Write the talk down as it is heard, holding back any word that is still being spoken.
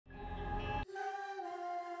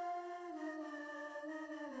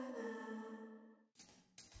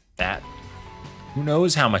That. Who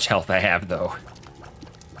knows how much health I have, though?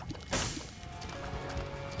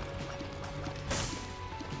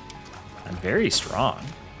 I'm very strong.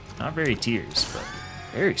 Not very tears, but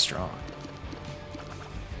very strong.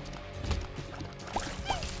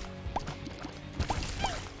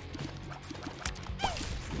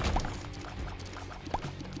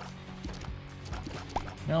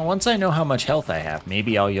 Now, once I know how much health I have,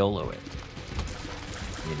 maybe I'll YOLO it.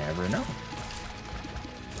 You never know.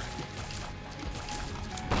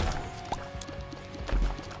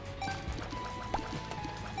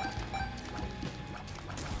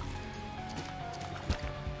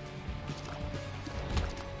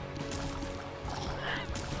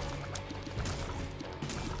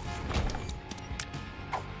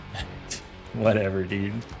 Whatever,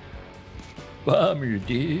 dude. Bummer,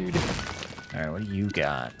 dude. Alright, what do you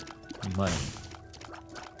got? Money.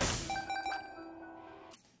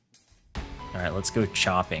 Alright, let's go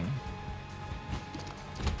chopping.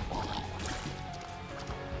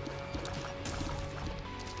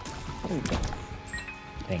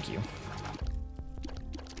 Thank you.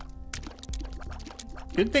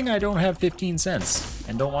 Good thing I don't have 15 cents.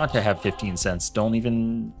 And don't want to have 15 cents. Don't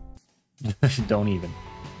even... don't even.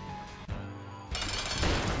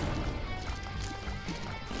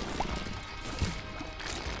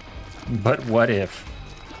 But what if?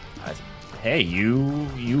 Hey,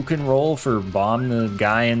 you can roll for bomb the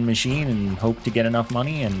guy in machine and hope to get enough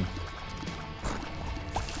money and...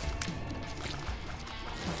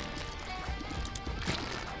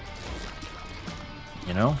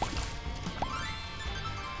 You know?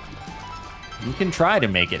 You can try to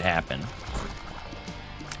make it happen.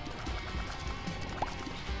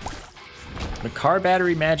 The car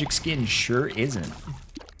battery magic skin sure isn't.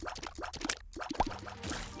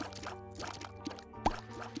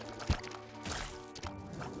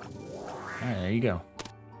 Alright, there you go.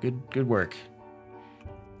 Good work.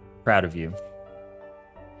 Proud of you.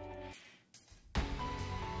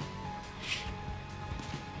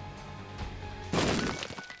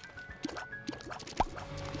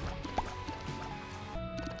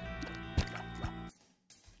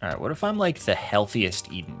 Alright, what if I'm like the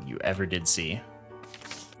healthiest Eden you ever did see?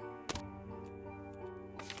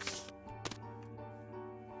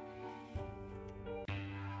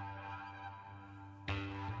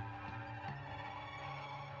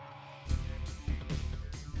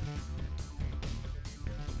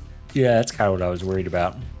 Yeah, that's kind of what I was worried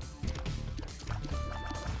about.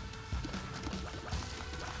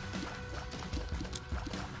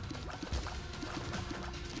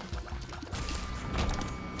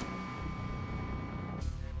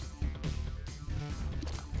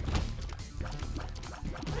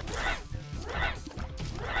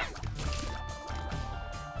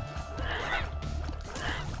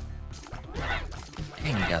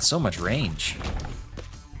 Dang, he got so much range.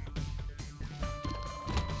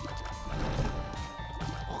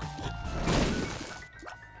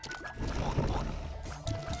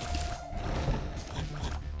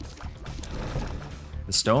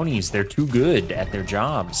 The Stonies, they're too good at their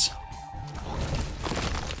jobs.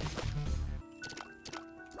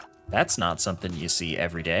 That's not something you see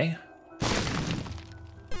every day.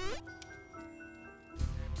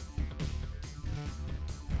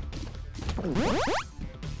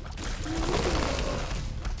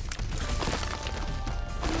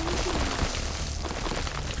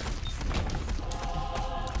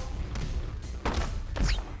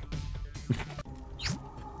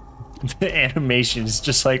 The animation is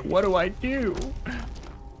just like, what do I do?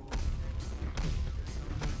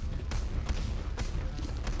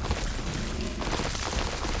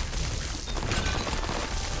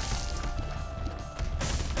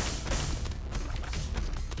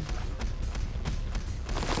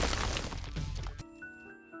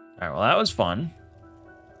 Alright, well that was fun.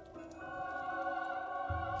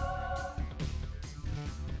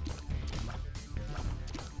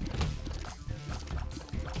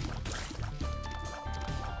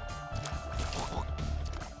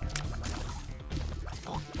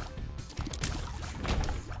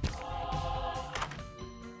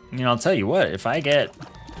 You know, I'll tell you what, if I get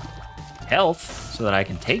health so that I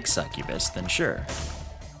can take Succubus, then sure.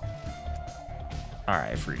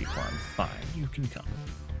 Alright, Fruity Plum, fine, you can come.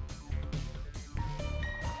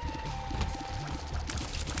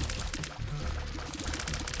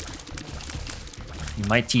 You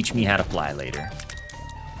might teach me how to fly later.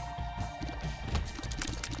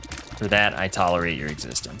 For that, I tolerate your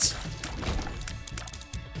existence.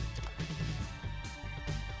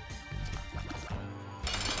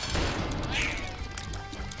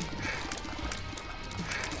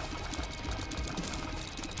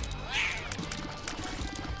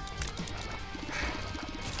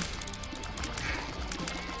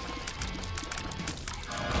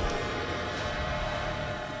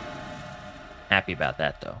 Happy about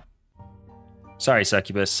that, though. Sorry,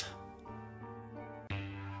 Succubus.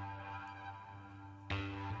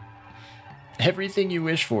 Everything you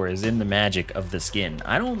wish for is in the magic of the skin.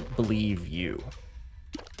 I don't believe you.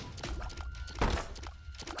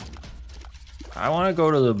 I want to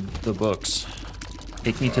go to the books.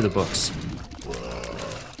 Take me to the books.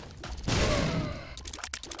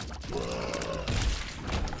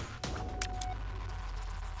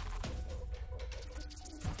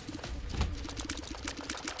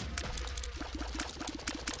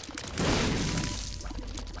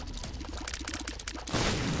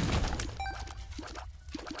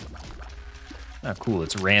 Oh, cool.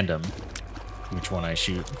 It's random which one I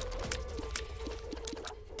shoot.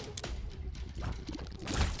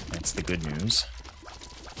 That's the good news.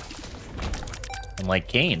 Unlike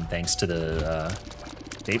Kane, thanks to the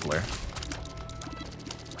stapler.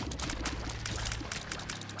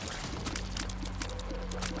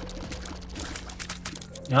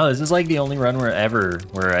 No, this is like the only run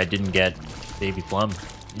where I didn't get Baby Plum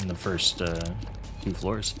in the first 2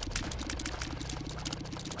 floors.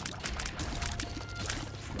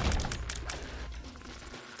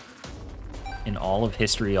 In all of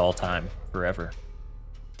history, all time, forever.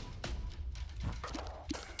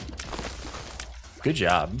 Good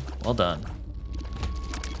job. Well done.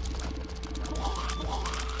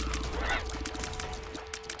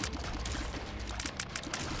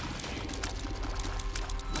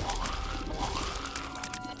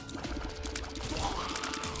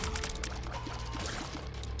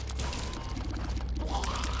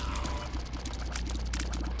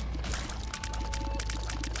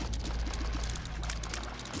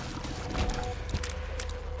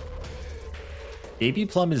 Baby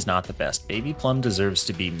Plum is not the best. Baby Plum deserves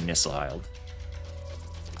to be missiled.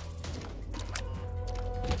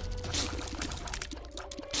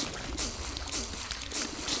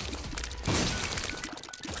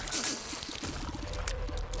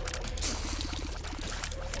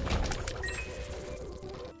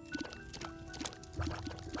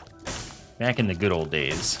 Back in the good old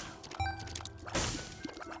days.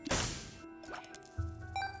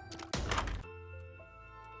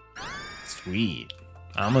 Sweet.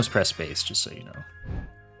 I almost pressed space, just so you know.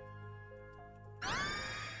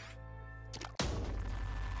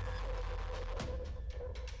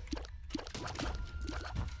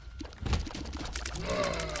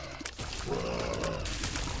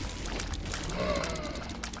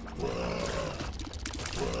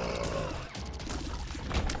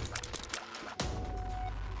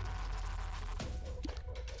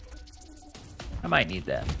 I might need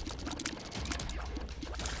that.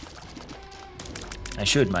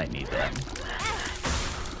 I might need that.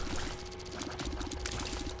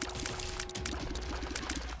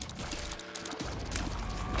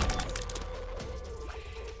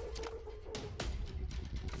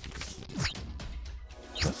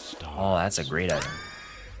 Oh, that's a great item.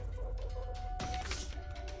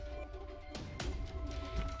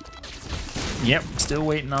 Yep, still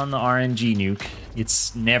waiting on the RNG nuke.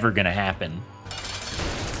 It's never gonna happen.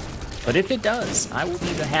 But if it does, I will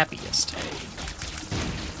be the happiest.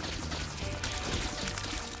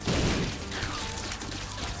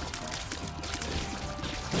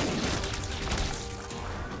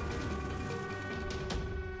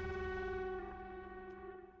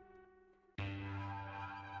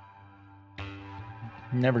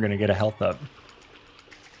 Never gonna get a health up.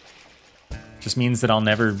 Just means that I'll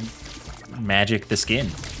never magic the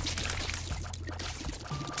skin.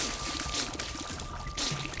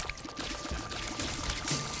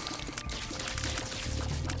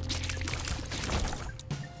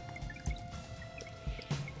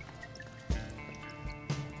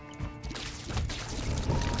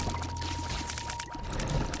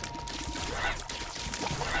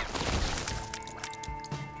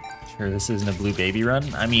 Sure, this isn't a blue baby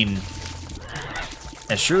run? I mean,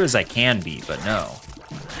 as sure as I can be, but no.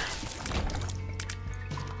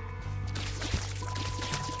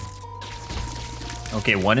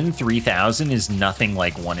 Okay, 1 in 3,000 is nothing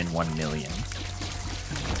like 1 in 1 million.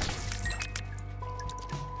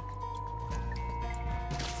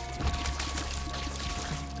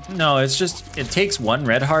 No, it's just, it takes 1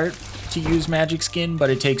 red heart to use magic skin, but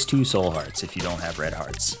it takes 2 soul hearts if you don't have red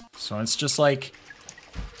hearts. So it's just like,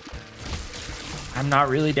 I'm not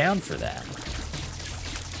really down for that.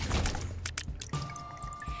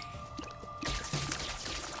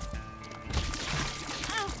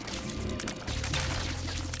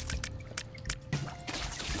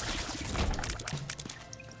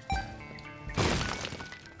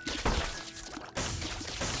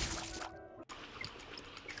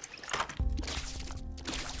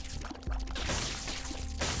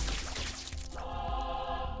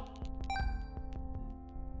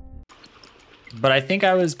 But I think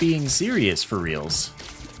I was being serious for reals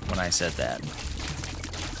when I said that.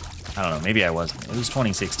 I don't know, maybe I wasn't. It was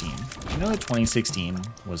 2016. You know that 2016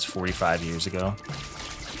 was 45 years ago?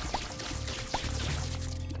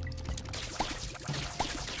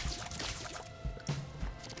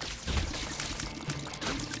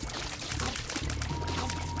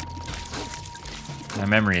 My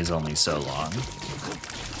memory is only so long.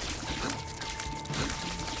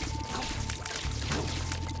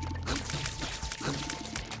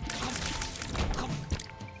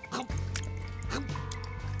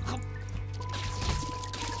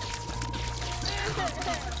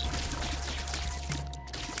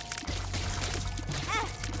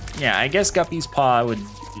 Yeah, I guess Guppy's Paw would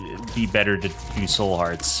be better to do Soul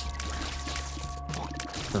Hearts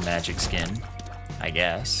for Magic Skin, I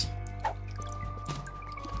guess.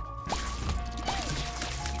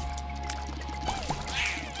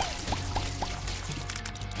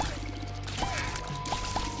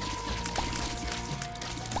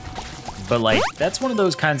 But like, that's one of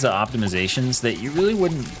those kinds of optimizations that you really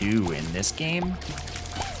wouldn't do in this game,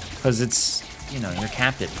 because it's, you know, you're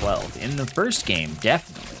capped at 12. In the first game,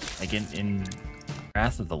 definitely. Like in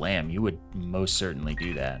Wrath of the Lamb, you would most certainly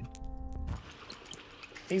do that.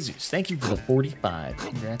 Jesus, thank you for the 45.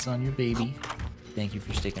 Congrats on your baby. Thank you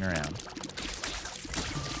for sticking around.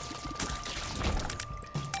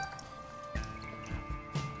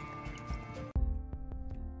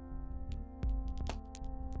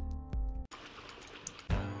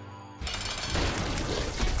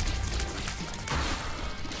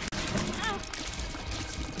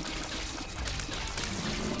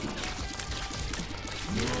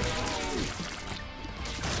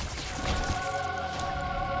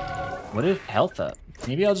 What if health up?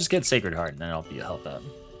 Maybe I'll just get Sacred Heart and then I'll be a health up.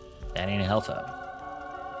 That ain't a health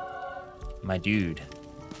up. My dude.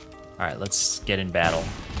 Alright, let's get in battle.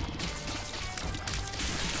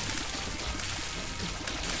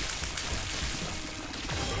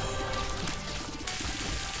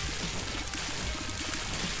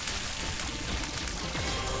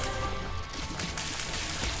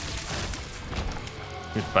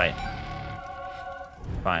 Good fight.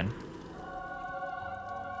 Fine.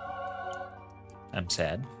 I'm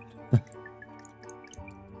sad. I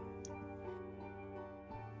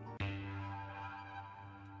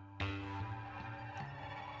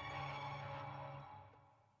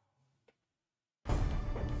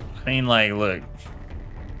mean, like, look.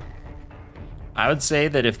 I would say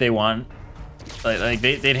that if they want, like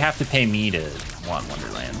they'd have to pay me to want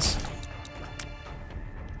Wonderlands.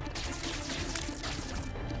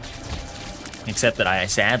 Except that I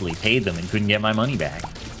sadly paid them and couldn't get my money back.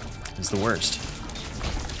 It's the worst.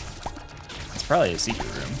 It's probably a secret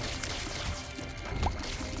room.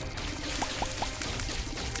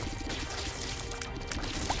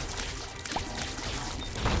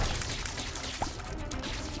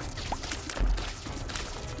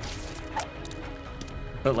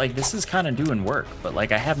 But like, this is kind of doing work, but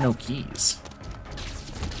like, I have no keys.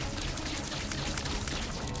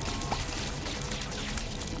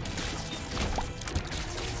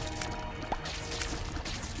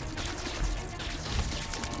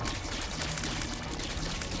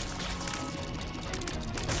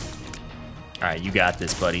 All right, you got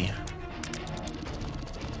this, buddy.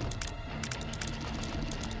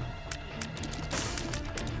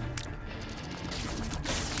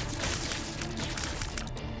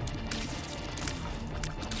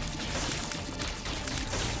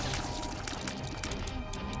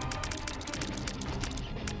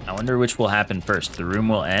 I wonder which will happen first. The room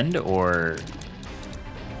will end, or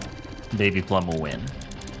Baby Plum will win.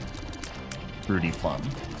 Fruity Plum.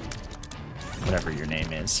 Whatever your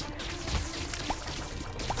name is.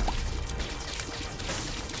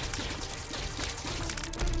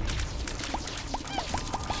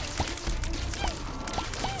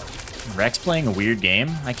 Rex playing a weird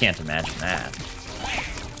game? I can't imagine that.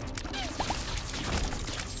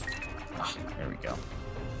 Oh, there we go.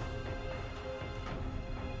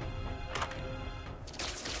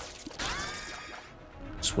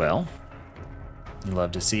 Swell. You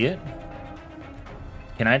love to see it.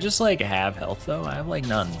 Can I just, like, have health, though? I have, like,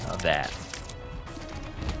 none of that.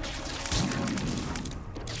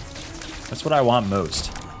 That's what I want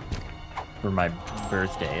most for my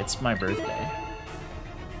birthday. It's my birthday.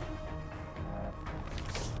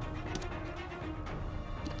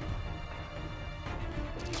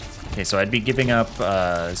 Okay, so I'd be giving up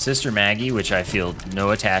Sister Maggie, which I feel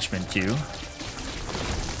no attachment to,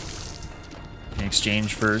 in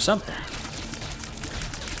exchange for something.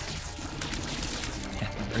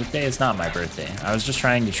 My birthday is not my birthday. I was just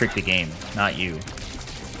trying to trick the game, not you.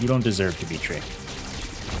 You don't deserve to be tricked.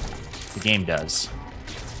 The game does.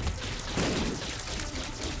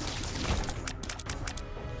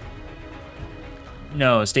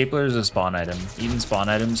 No, stapler is a spawn item. Even spawn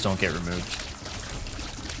items don't get removed.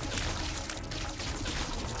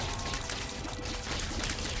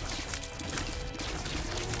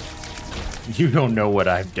 You don't know what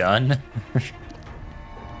I've done.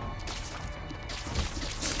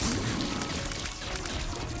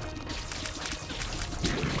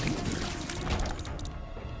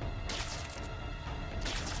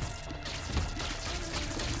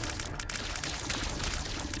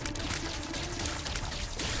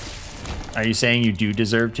 Are you saying you do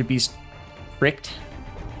deserve to be pricked?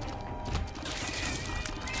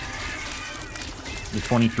 The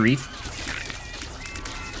 23th?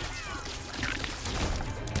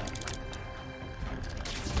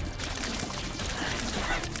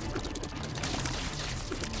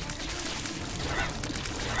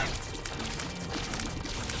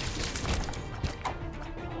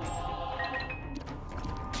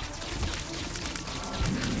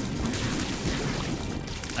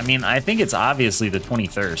 I mean, I think it's obviously the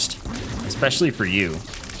 21st, especially for you.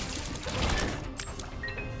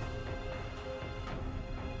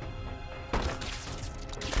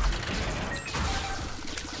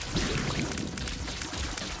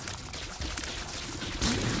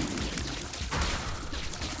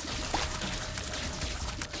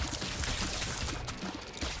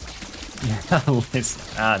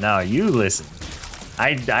 Listen. No, you listen.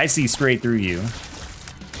 I see straight through you.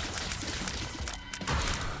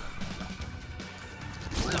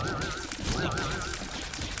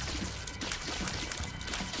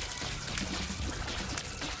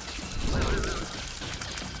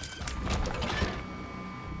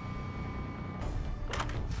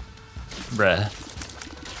 Bruh.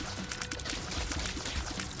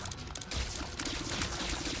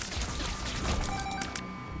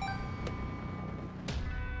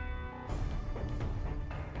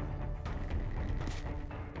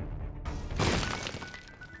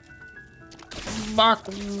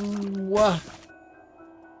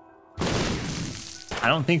 I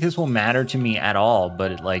don't think this will matter to me at all,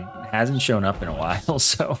 but it like hasn't shown up in a while,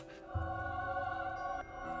 so.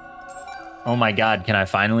 Oh my god, can I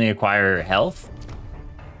finally acquire health?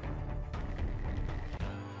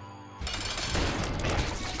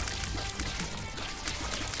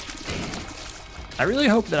 I really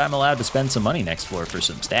hope that I'm allowed to spend some money next floor for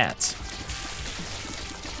some stats.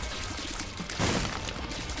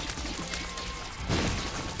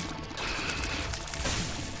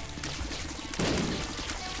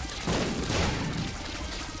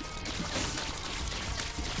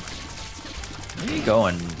 Where are you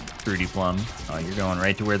going, Fruity Plum? Oh, you're going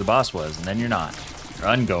right to where the boss was, and then you're not. You're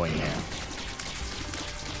ungoing there.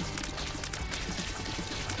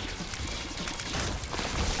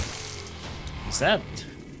 Is that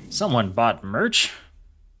someone bought merch?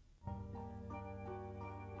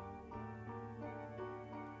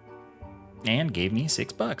 And gave me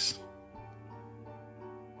 $6.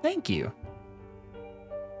 Thank you.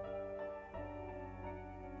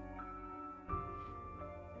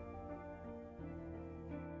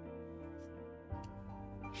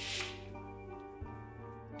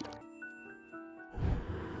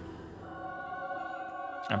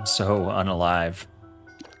 I'm so unalive.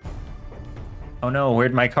 Oh no,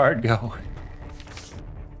 where'd my card go? Okay.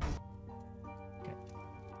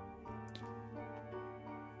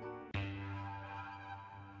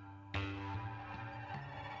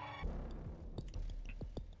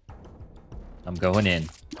 I'm going in.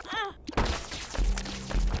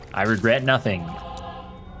 I regret nothing.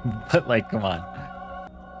 But like, come on.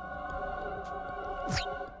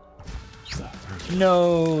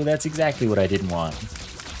 No, that's exactly what I didn't want.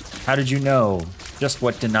 How did you know? Just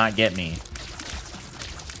what did not get me.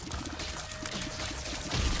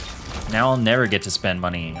 Now I'll never get to spend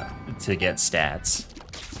money to get stats.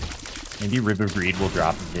 Maybe Rib of Greed will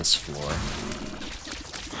drop this floor.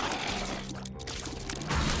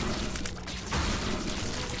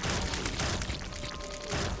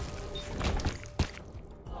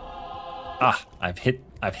 Ah, I've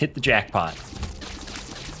hit the jackpot.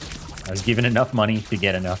 I was given enough money to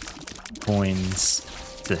get enough coins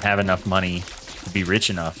to have enough money to be rich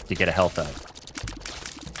enough to get a health up.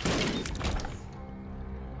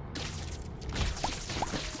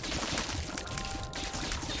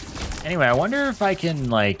 Anyway, I wonder if I can,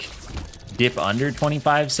 like, dip under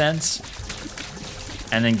 25 cents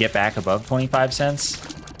and then get back above 25 cents.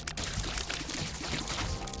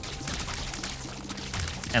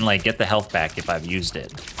 And, like, get the health back if I've used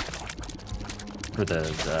it. For the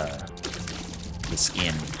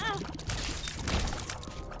skin.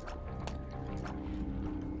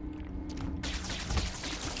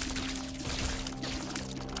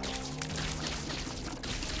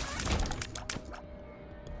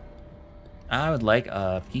 I would like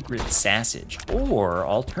a Pecrit Sausage. Or,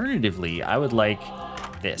 alternatively, I would like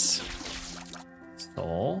this.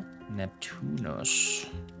 Sol Neptunus.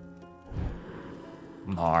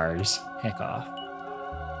 Mars. Heck off.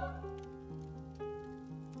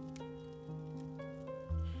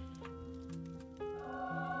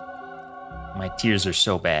 My tears are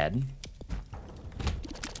so bad.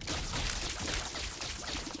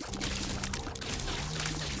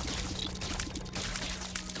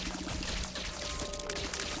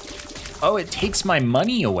 Oh, it takes my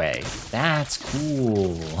money away. That's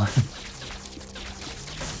cool.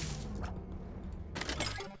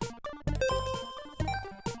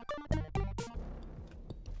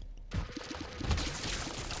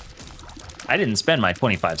 I didn't spend my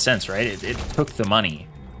 25 cents, right? It took the money.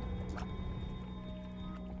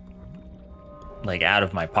 Like, out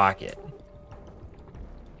of my pocket.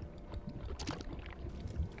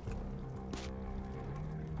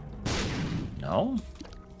 No?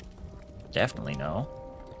 Definitely no.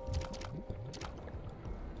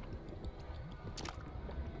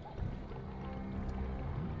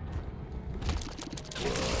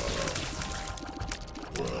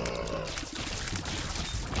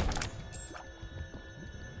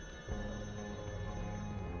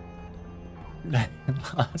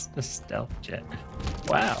 Lost a stealth jet.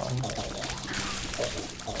 Wow.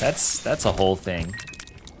 That's a whole thing.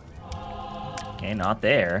 Okay, not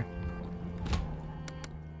there.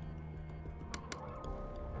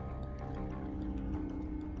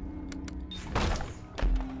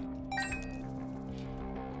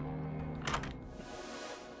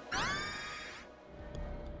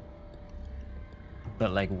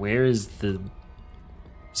 But like, where is the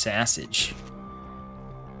sausage?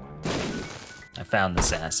 I found the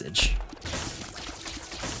sausage.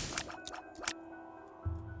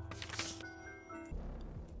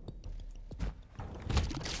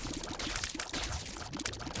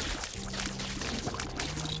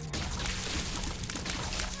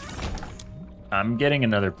 I'm getting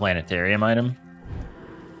another planetarium item.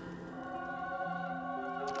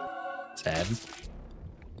 Sad.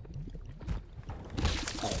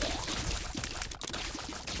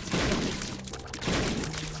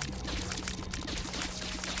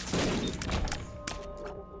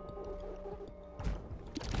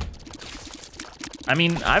 I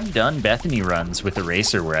mean, I've done Bethany runs with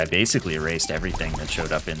Eraser where I basically erased everything that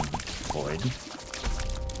showed up in Void.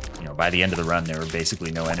 You know, by the end of the run, there were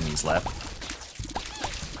basically no enemies left.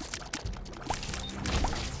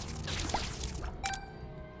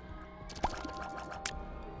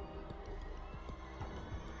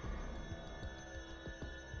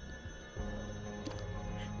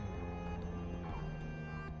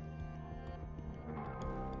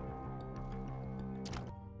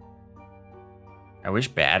 I wish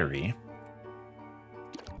battery.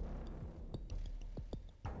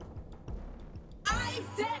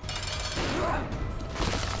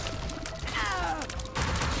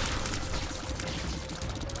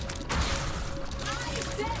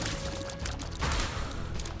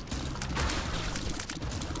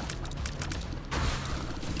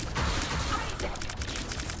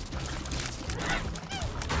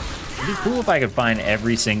 It'd be cool if I could find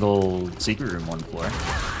every single secret room on floor.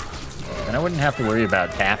 Then I wouldn't have to worry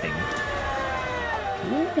about tapping.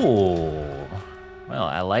 Ooh. Well,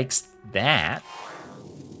 I likes that.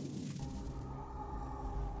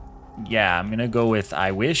 Yeah, I'm gonna go with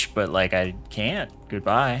I wish, but like I can't.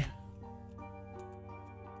 Goodbye.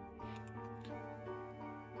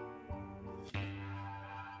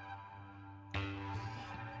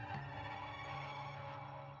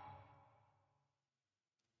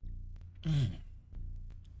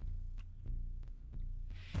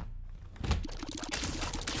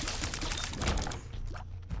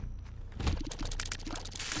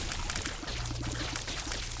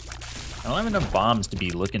 I don't have enough bombs to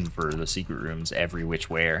be looking for the secret rooms every which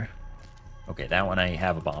where. Okay, that one I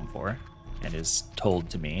have a bomb for, and is told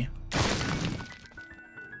to me.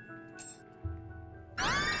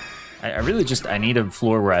 I really just, I need a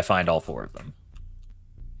floor where I find all 4 of them.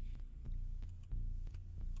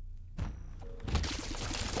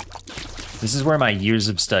 This is where my years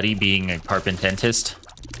of study being a carpententist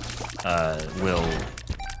will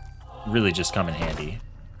really just come in handy.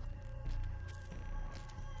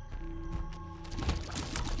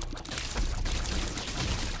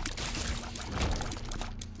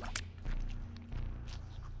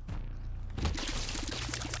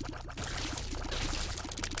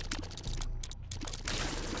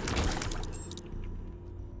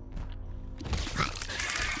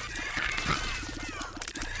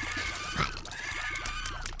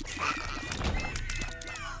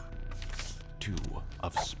 Two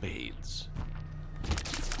of spades.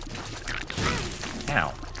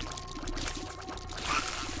 How?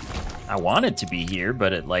 I want it to be here,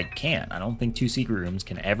 but it, like, can't. I don't think two secret rooms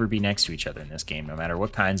can ever be next to each other in this game, no matter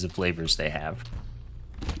what kinds of flavors they have.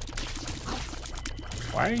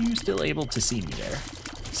 Why are you still able to see me there?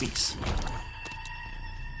 Cease.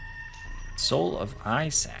 Soul of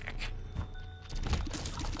Isaac.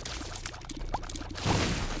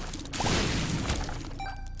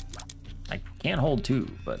 I can't hold two,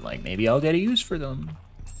 but, like, maybe I'll get a use for them.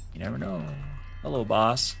 You never know. Hello,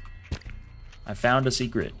 boss. I found a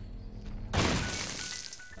secret.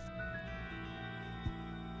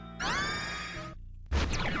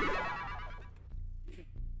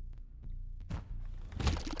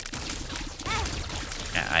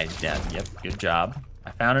 Yep, good job.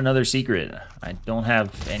 I found another secret. I don't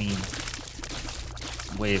have any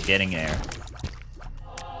way of getting there.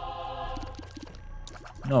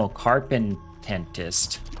 No,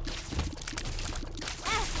 carpententist.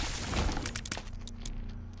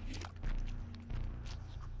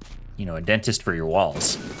 You know, a dentist for your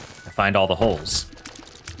walls. I find all the holes.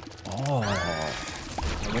 Oh,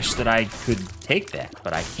 I wish that I could take that,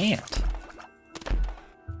 but I can't.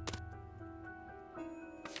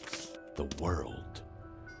 The world.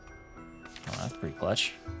 Oh, that's pretty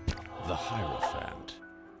clutch. The Hierophant.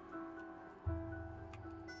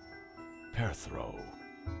 Perthrow.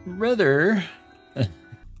 Rather.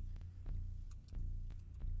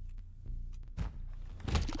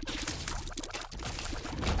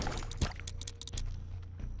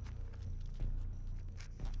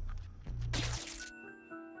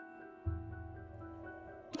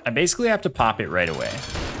 I basically have to pop it right away.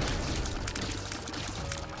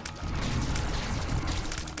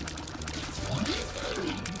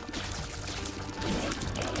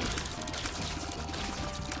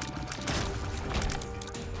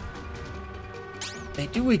 They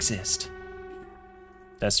do exist.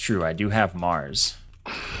 That's true, I do have Mars.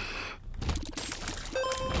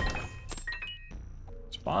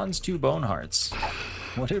 Spawns 2 bone hearts.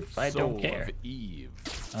 What if I don't care? Soul of Eve.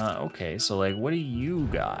 Okay, so like, what do you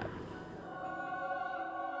got?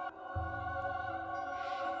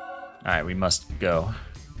 Alright, we must go.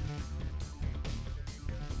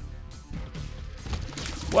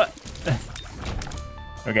 What?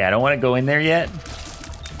 Okay, I don't want to go in there yet.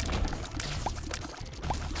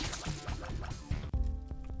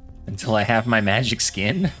 Until I have my magic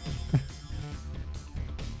skin.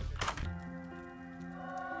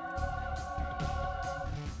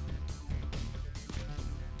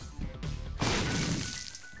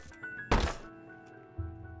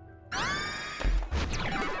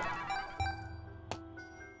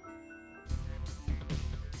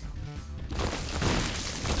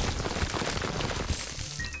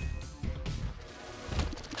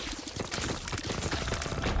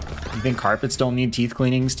 You think carpets don't need teeth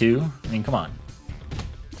cleanings too? I mean, come on.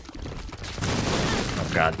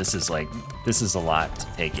 Oh god, this is a lot to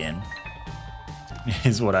take in,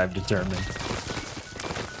 is what I've determined.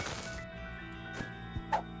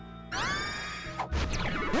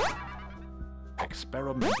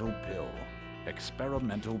 Experimental pill.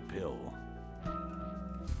 Experimental pill.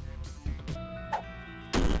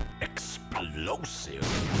 Explosive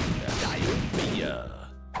diarrhea.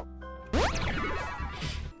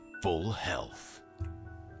 Full health.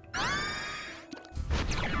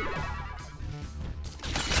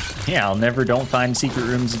 Yeah, I'll never don't find secret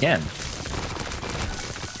rooms again.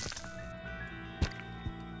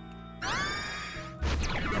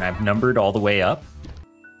 And I've numbered all the way up.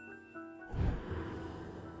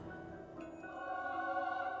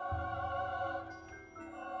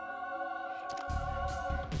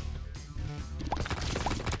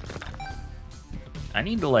 I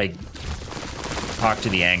need to, like, talk to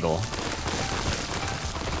the angle.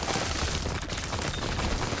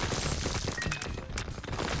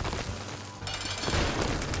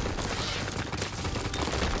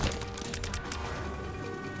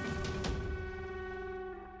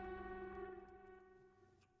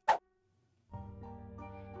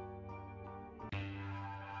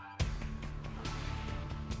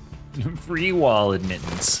 Free wall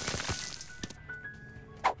admittance.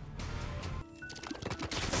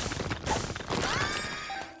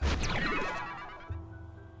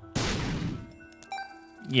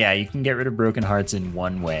 Yeah, you can get rid of broken hearts in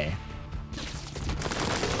one way.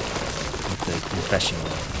 With the confessional.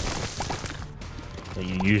 That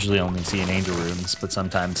you usually only see in angel rooms, but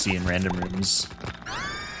sometimes see in random rooms.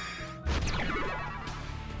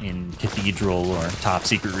 In cathedral or top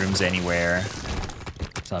secret rooms anywhere.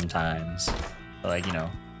 Sometimes. But, like, you know,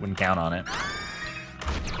 wouldn't count on it.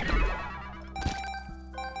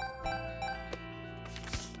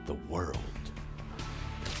 The world.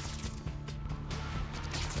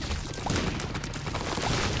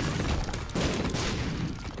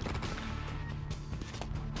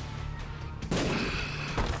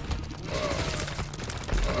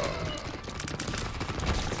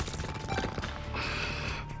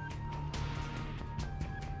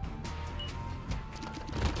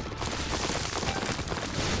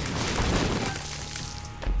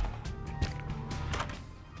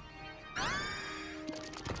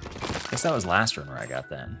 guess that was last run where I got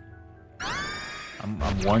that. I'm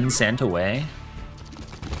 1 cent away.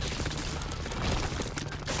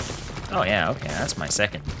 Oh yeah, okay, that's my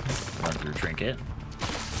second run through trinket.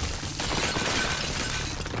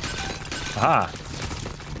 Aha!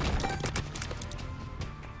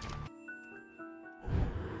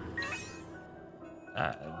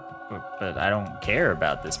 But I don't care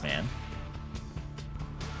about this man.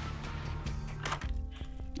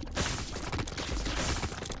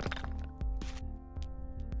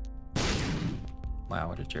 Wow,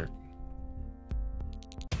 what a jerk.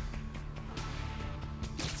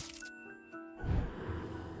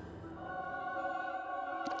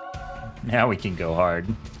 Now we can go hard.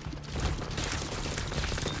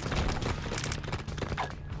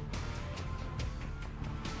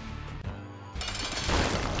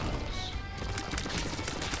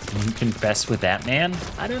 Confess with that man?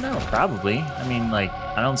 I don't know, probably. I mean, like,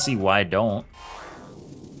 I don't see why don't.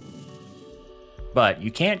 But you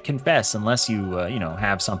can't confess unless you, you know,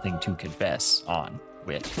 have something to confess on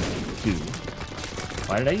with. Who?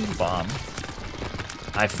 Why did I use bomb?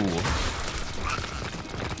 I fool.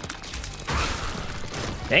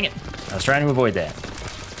 Dang it. I was trying to avoid that.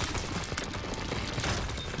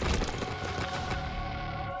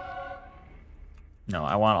 No,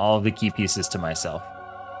 I want all of the key pieces to myself.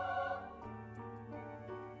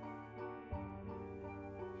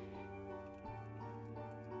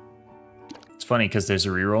 Funny because there's a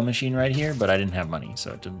reroll machine right here, but I didn't have money,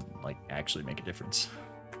 so it didn't like actually make a difference.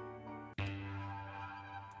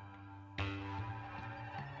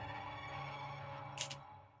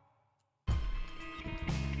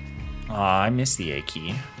 Aw, I missed the A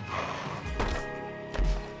key.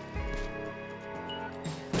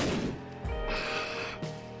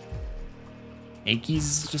 A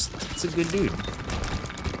key's just, it's a good dude.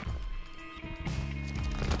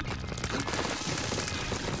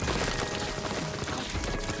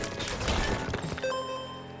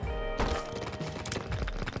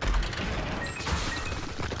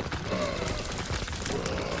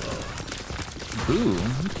 Ooh,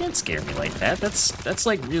 you can't scare me like that. That's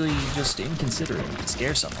like really just inconsiderate to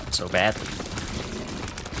scare someone so badly.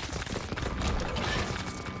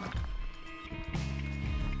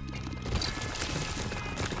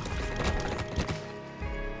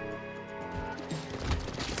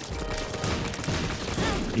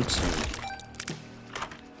 Oops.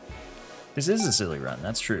 This is a silly run,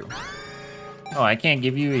 that's true. Oh, I can't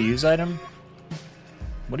give you a use item?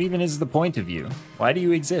 What even is the point of you? Why do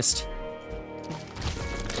you exist?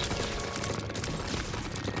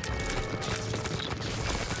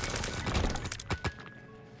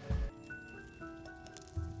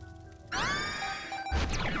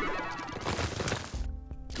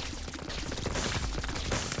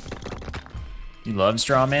 You love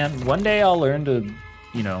Straw Man? One day I'll learn to,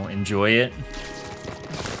 you know, enjoy it.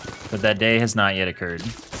 But that day has not yet occurred.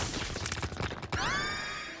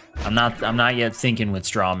 I'm not yet thinking with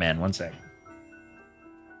Straw Man. One second.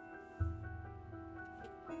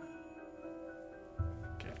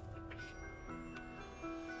 Okay.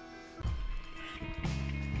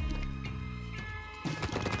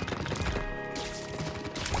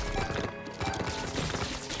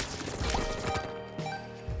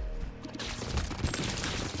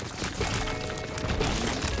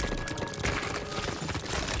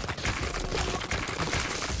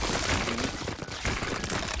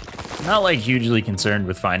 Not like hugely concerned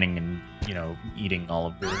with finding and, you know, eating all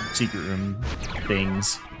of the secret room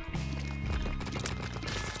things.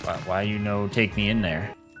 Why you know take me in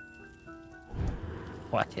there?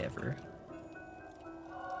 Whatever.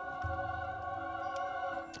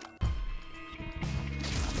 I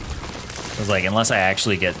was like, unless I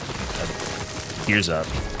actually get tears up,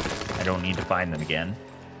 I don't need to find them again.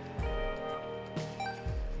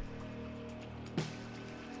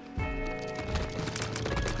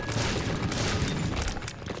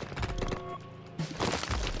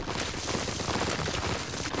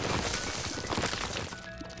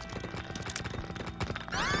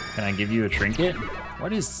 Can I give you a trinket?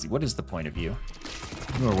 What is the point of you?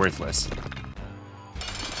 You are worthless.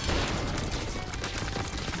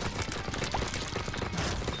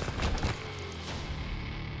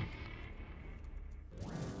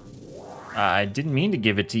 I didn't mean to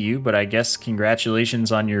give it to you, but I guess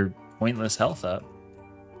congratulations on your pointless health up.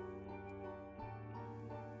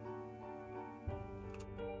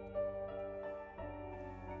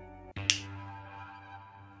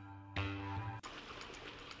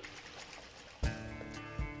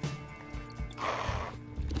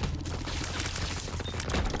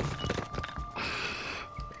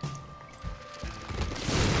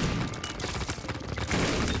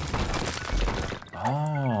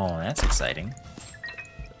 exciting.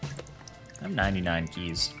 I have 99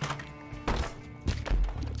 keys.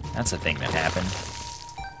 That's a thing that happened.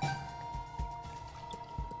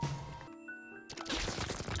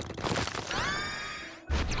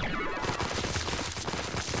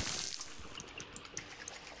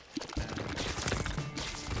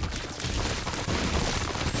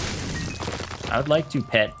 I would like to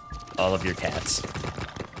pet all of your cats.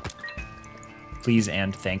 Please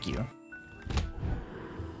and thank you.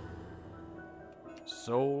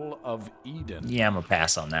 Soul of Eden. Yeah, I'm gonna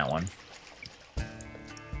pass on that one.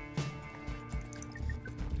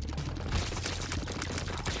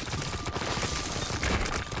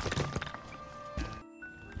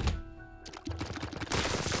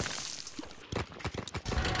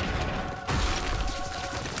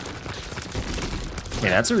 Yeah,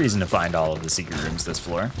 that's a reason to find all of the secret rooms this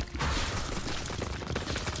floor.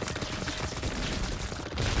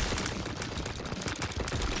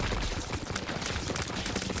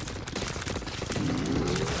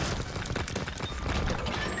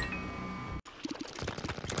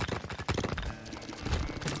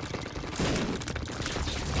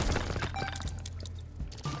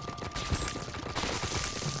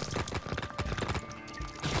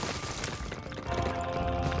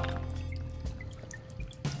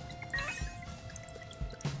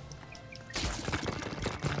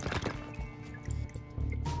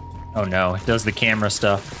 Oh no, it does the camera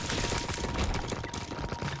stuff.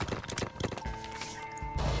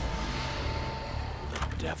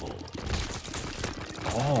 Devil.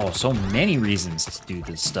 Oh, so many reasons to do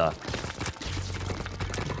this stuff.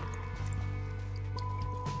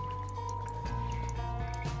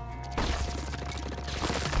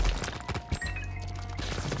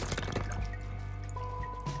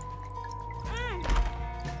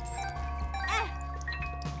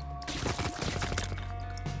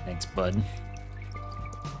 Thanks, bud.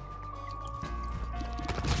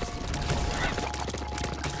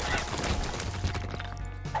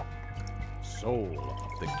 Soul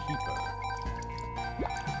of the Keeper.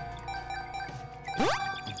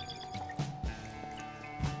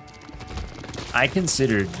 I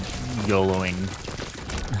considered YOLOing,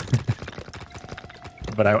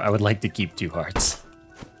 but I would like to keep 2 hearts.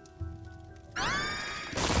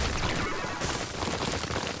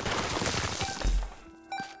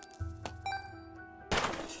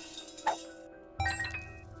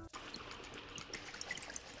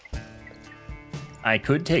 I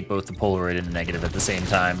could take both the Polaroid and the negative at the same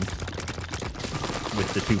time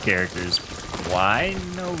with the 2 characters. Why?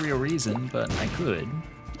 No real reason, but I could.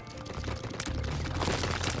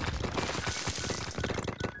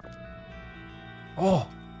 Oh,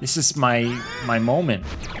 this is my moment.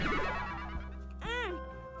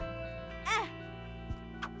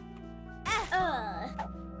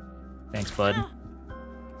 Thanks, bud.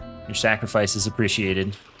 Your sacrifice is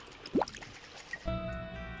appreciated.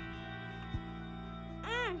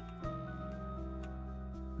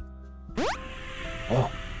 Oh.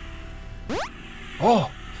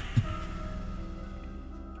 Oh.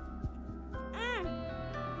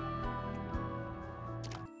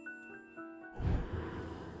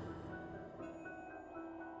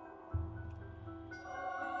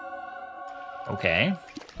 Okay.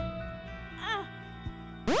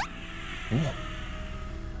 Oh.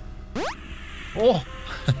 Oh.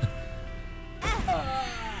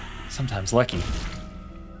 Sometimes lucky.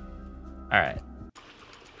 All right.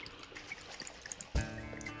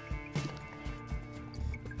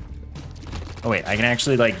 Oh wait, I can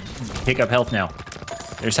actually like pick up health now.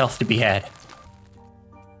 There's health to be had.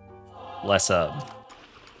 Less up.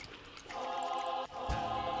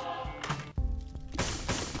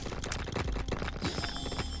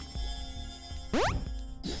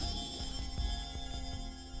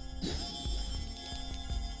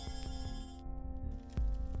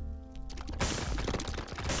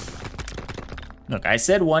 Look, I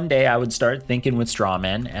said one day I would start thinking with straw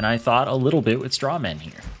men, and I thought a little bit with straw men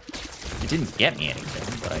here. It didn't get me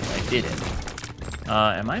anything, but I did it.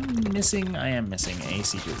 Am I missing? I am missing a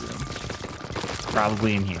secret room.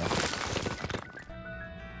 Probably in here.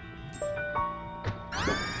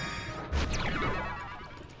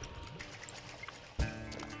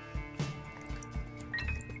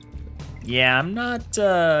 Yeah, I'm not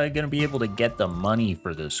gonna be able to get the money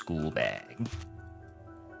for the school bag.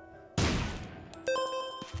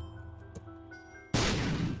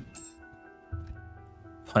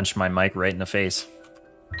 Punch my mic right in the face.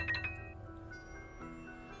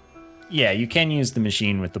 Yeah, you can use the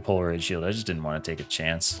machine with the Polaroid shield. I just didn't want to take a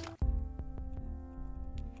chance.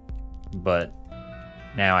 But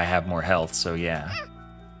now I have more health, so yeah.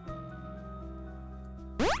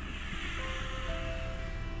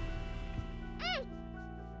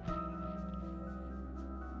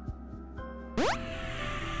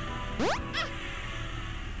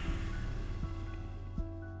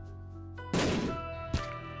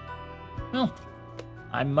 Well,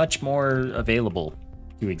 I'm much more available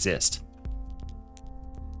to exist.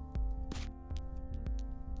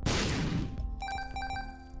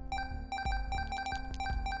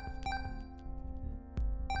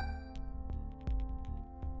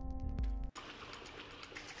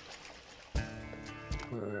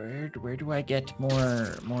 Where do I get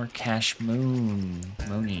more cash Mooney,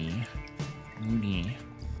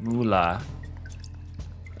 moolah?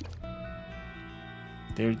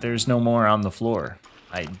 There's no more on the floor,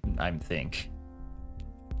 I think.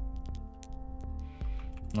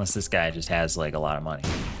 Unless this guy just has like a lot of money,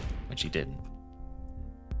 which he didn't.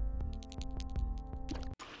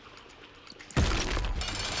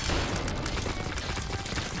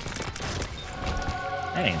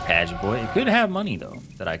 That ain't Pageant Boy. It could have money though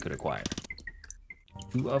that I could acquire.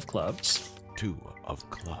 2 of clubs. 2 of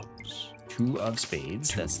clubs. 2 of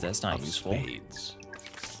spades. That's not useful. Spades.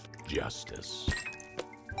 Justice.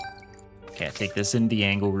 Okay, I take this in the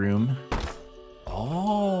angle room.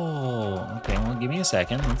 Oh, okay, well, give me a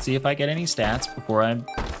second. Let's see if I get any stats before I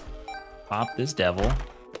pop this devil.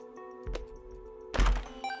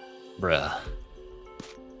 Bruh.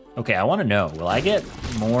 Okay, I want to know, will I get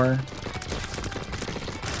more?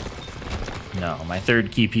 No, my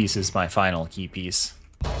 3rd key piece is my final key piece.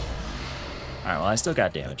 All right, well, I still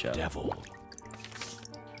got damage up. Devil.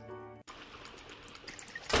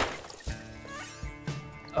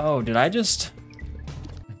 Oh, did I just?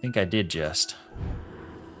 I think I did just.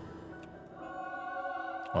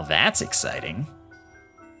 Well, that's exciting.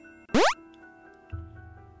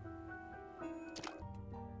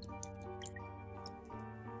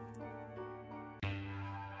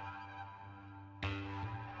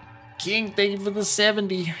 King, thank you for the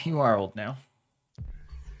 70. You are old now.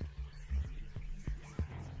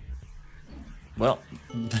 Well.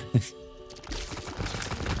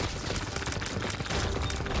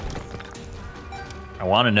 I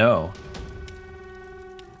want to know.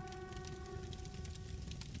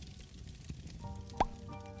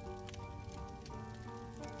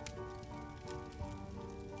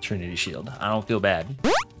 Trinity Shield. I don't feel bad.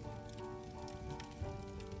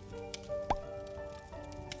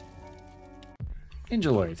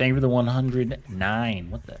 Ninja Lawyer, thank you for the 109.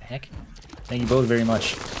 What the heck? Thank you both very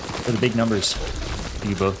much for the big numbers.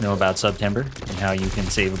 You both know about September and how you can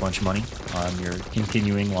save a bunch of money on your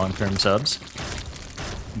continuing long-term subs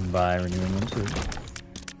by renewing them for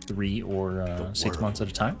 3 or 6 months at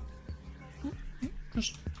a time.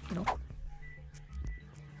 Just, you know,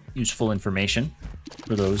 useful information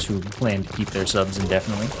for those who plan to keep their subs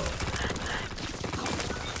indefinitely.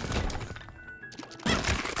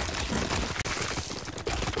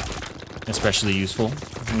 Especially useful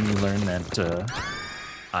when you learn that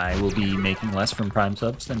I will be making less from Prime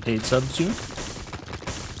subs than paid subs soon.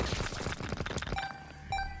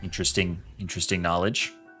 Interesting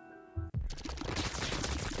knowledge.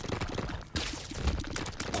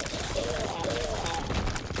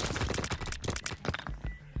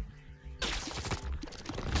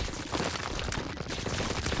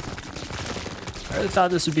 I really thought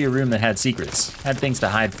this would be a room that had secrets, had things to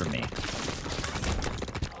hide from me.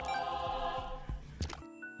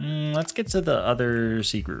 Let's get to the other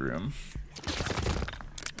secret room.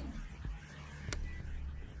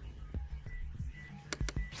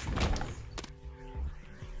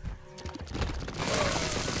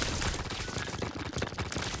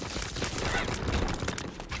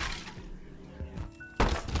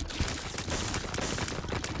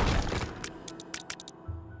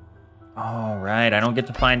 All right, I don't get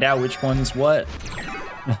to find out which one's what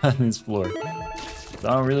on this floor. So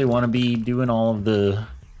I don't really want to be doing all of the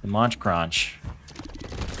Munch Crunch.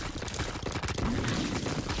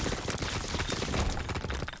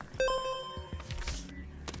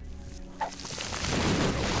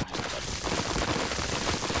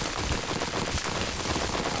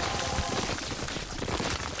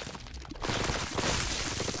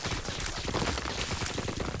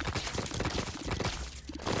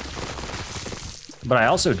 But I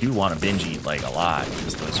also do want to binge eat like a lot,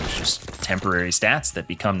 because those are just temporary stats that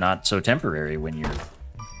become not so temporary when you're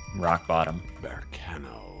rock bottom.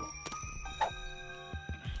 Bercano.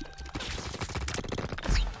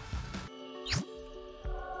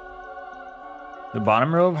 The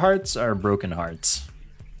bottom row of hearts are broken hearts.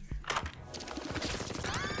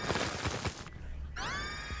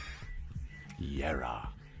 Yera.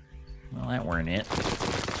 Well, that weren't it.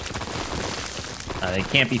 They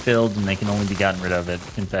can't be filled, and they can only be gotten rid of at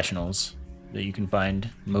confessionals that you can find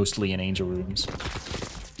mostly in angel rooms.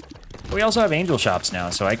 But we also have angel shops now,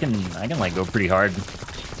 so I can like go pretty hard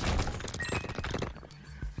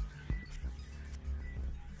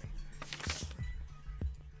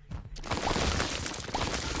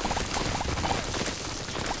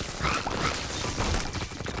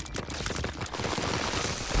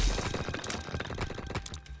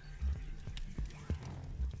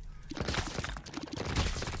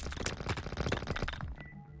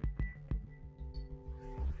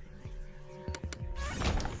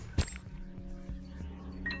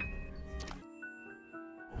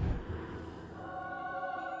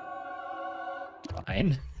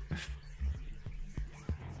fine.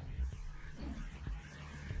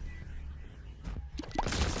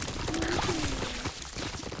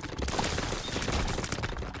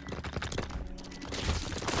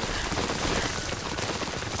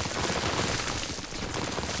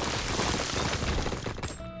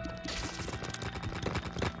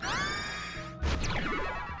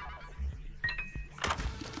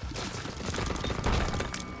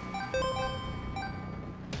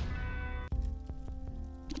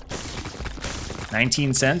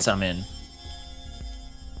 $0.19, I'm in.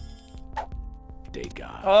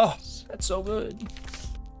 Degas. Oh, that's so good.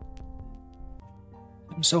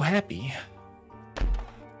 I'm so happy.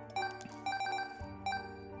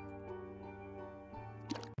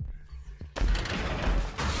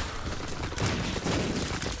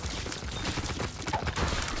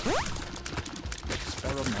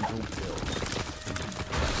 Experimental build.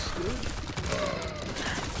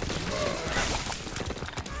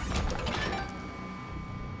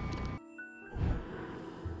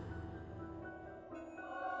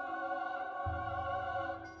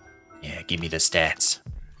 Yeah, give me the stats.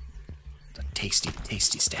 The tasty,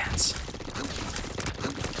 tasty stats.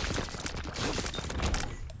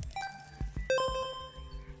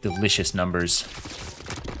 Delicious numbers.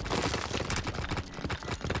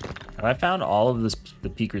 Have I found all of the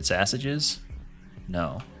secret passages?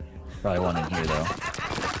 No. Probably one in here, though.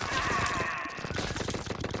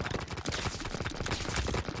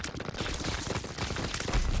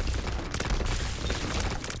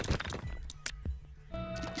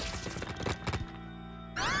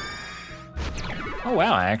 Oh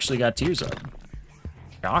wow, I actually got Tears Up.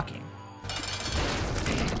 Shocking.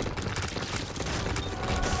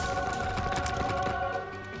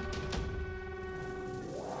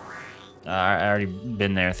 I already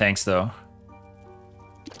been there, thanks though.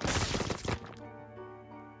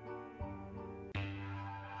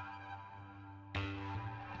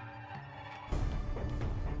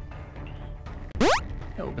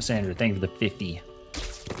 Oh, Cassandra, thank you for the 50.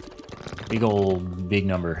 Big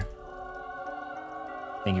number.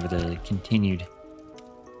 Thank you for the continued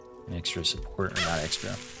extra support, or not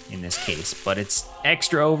extra in this case, but it's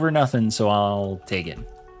extra over nothing, so I'll take it.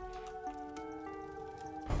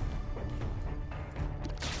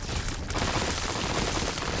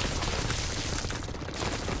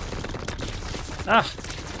 Ah,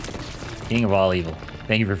 King of all evil.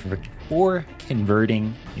 Thank you for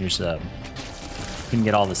converting your sub. Couldn't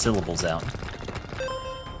get all the syllables out.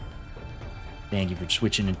 Thank you for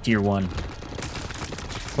switching to tier 1.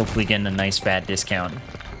 Hopefully getting a nice fat discount.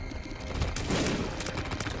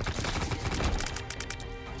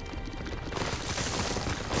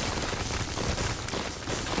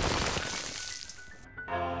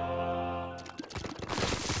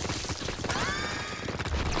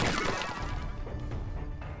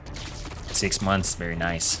 Six months, very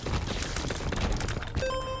nice.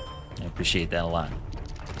 I appreciate that a lot.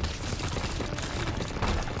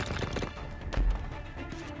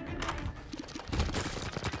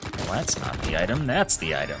 Well, that's not the item, that's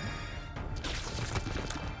the item.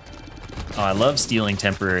 Oh, I love stealing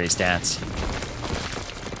temporary stats.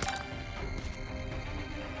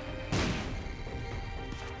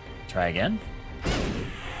 Try again?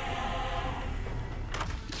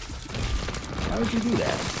 Why would you do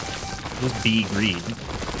that? Just be greed.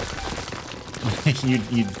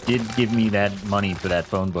 you did give me that money for that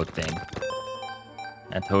phone book thing.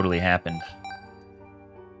 That totally happened.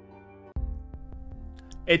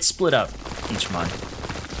 It's split up each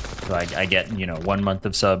month. So I get, you know, 1 month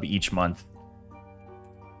of sub each month.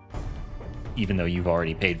 Even though you've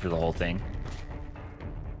already paid for the whole thing.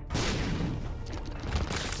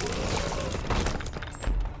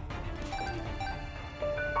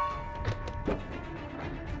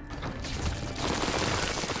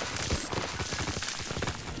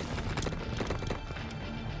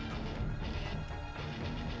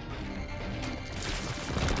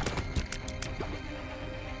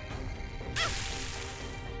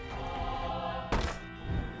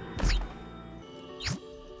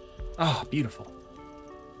 Oh, beautiful.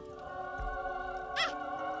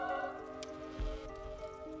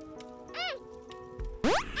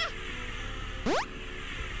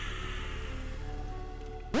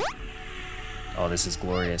 Oh, this is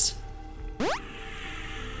glorious.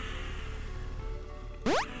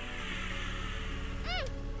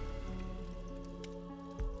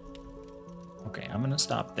 Okay, I'm gonna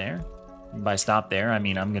stop there. By stop there, I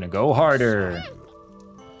mean I'm gonna go harder.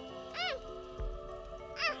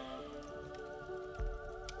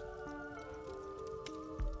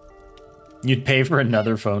 You'd pay for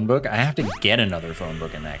another phone book? I have to get another phone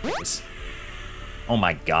book in that case. Oh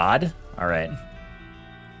my god. All right.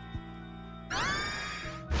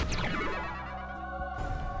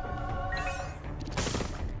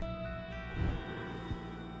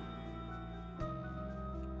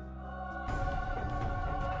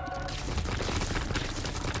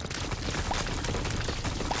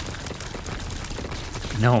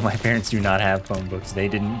 No, my parents do not have phone books. They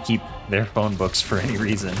didn't keep their phone books for any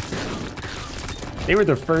reason. They were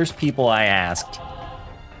the first people I asked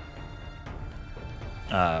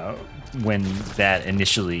when that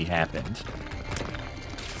initially happened.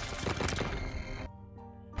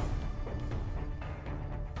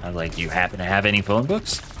 I was like, do you happen to have any phone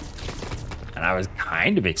books? And I was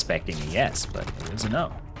kind of expecting a yes, but it was a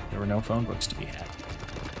no. There were no phone books to be had.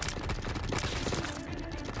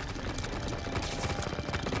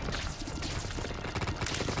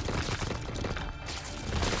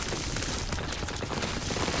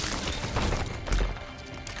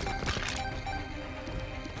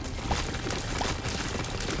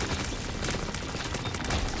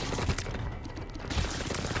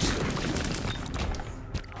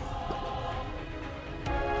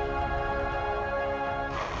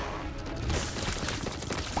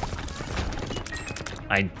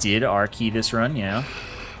 I did R-key this run, yeah.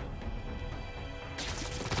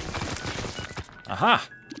 Aha!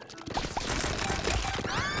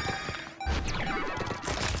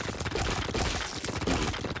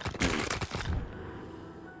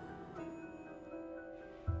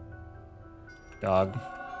 Dog.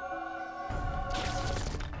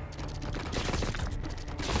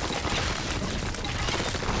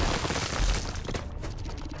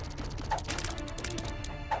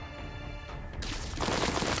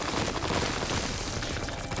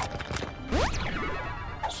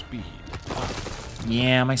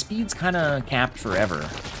 Yeah, my speed's kind of capped forever.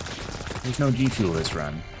 There's no G Fuel this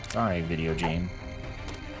run. Sorry, Video Jane.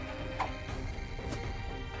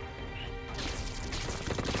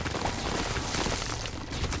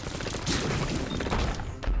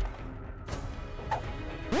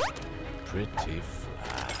 Pretty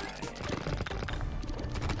fly.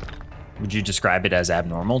 Would you describe it as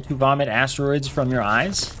abnormal to vomit asteroids from your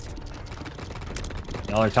eyes?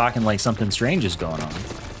 Y'all are talking like something strange is going on.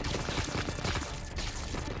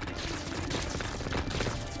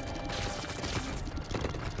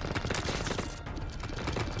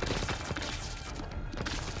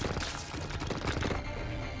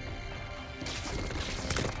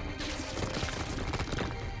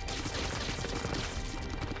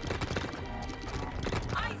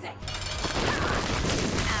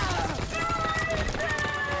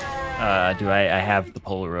 Do I have the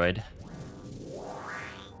Polaroid?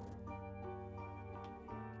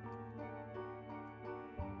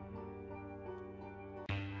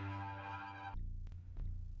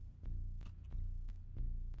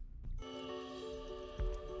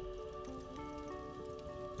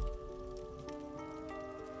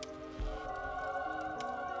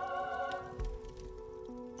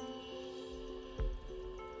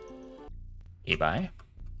 Hey, bye.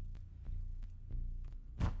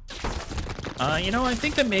 You know, I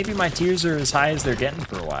think that maybe my tiers are as high as they're getting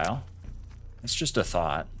for a while. It's just a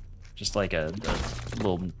thought. Just like a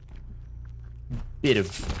little bit of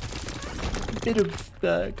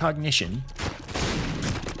cognition.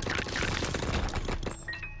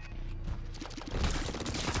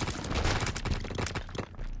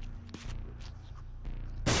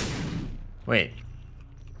 Wait.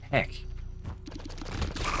 Heck.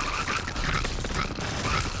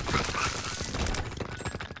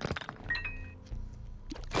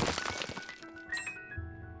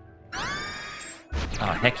 Oh,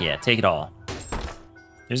 heck yeah, take it all.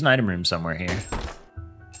 There's an item room somewhere here.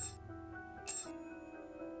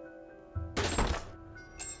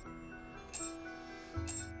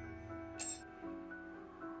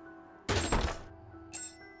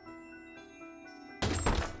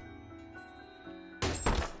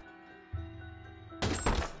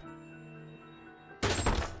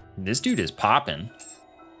 This dude is popping.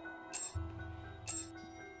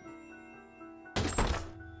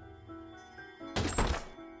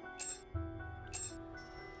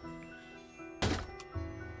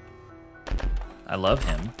 I love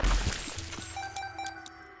him.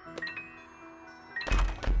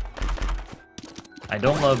 I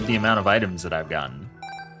don't love the amount of items that I've gotten.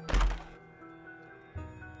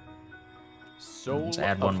 Let's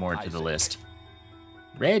add one more to the list.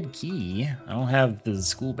 Red key. I don't have the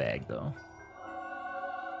school bag though.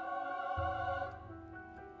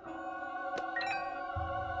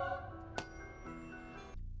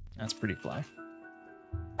 That's pretty fly.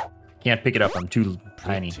 Can't pick it up, I'm too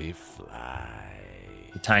tiny. Pretty fly.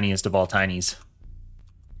 The tiniest of all tinies.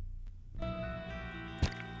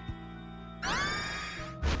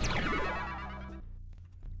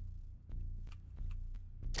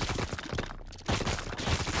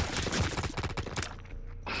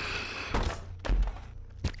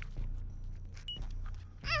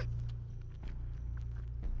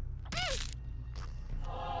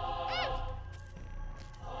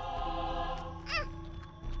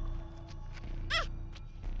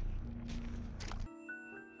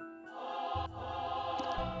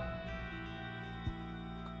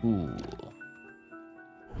 Ooh.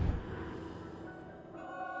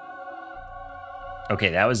 Okay,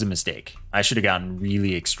 that was a mistake. I should have gotten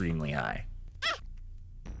really extremely high.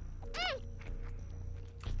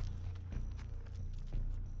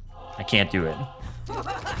 I can't do it.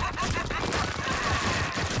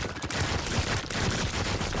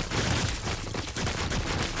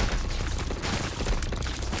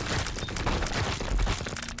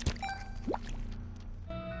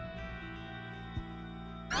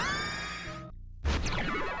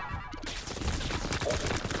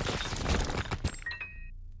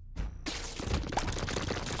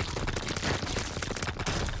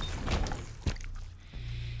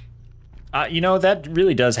 You know, that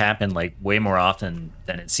really does happen, like, way more often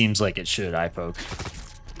than it seems like it should, iPoke.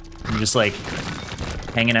 I'm just, like,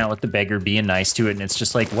 hanging out with the beggar, being nice to it, and it's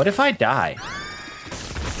just like, what if I die?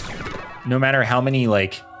 No matter how many,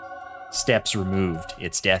 like, steps removed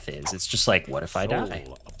its death is, it's just like, what if I die?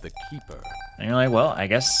 Soul of the keeper. And you're like, well, I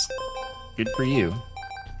guess good for you.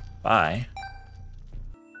 Bye.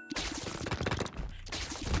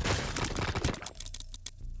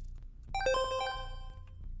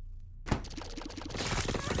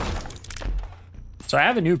 So I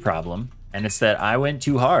have a new problem, and it's that I went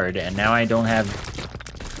too hard, and now I don't have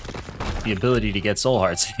the ability to get soul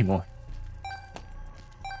hearts anymore.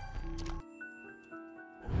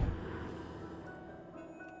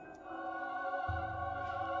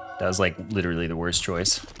 That was like literally the worst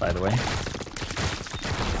choice, by the way.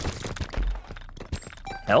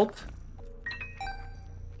 Help?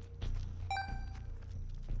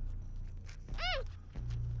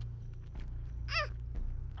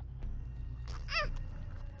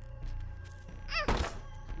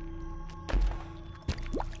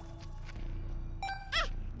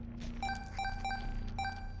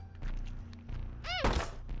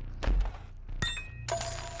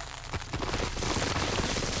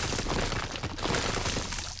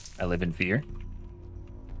 I live in fear.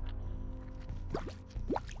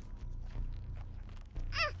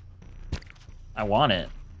 I want it.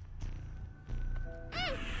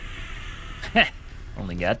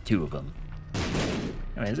 Only got 2 of them.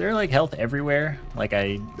 Anyway, is there like health everywhere like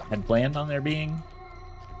I had planned on there being?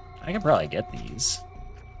 I can probably get these.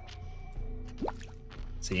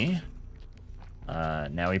 See?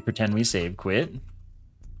 Now we pretend we save quit.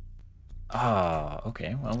 Oh,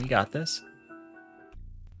 okay. Well, we got this.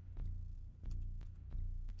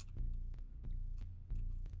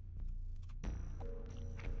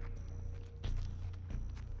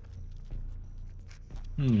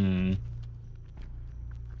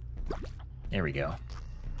 There we go.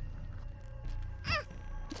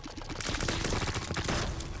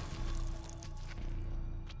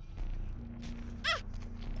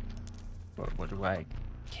 What do I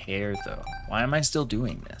care, though? Why am I still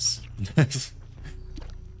doing this?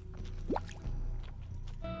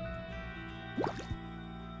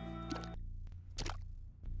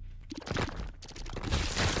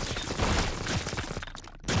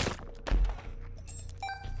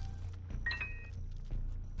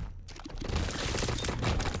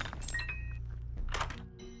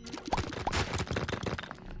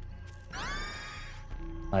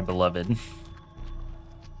 My beloved.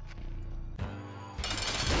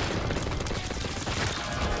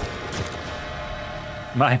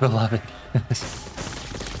 My beloved.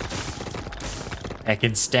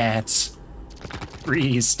 Heckin' stats.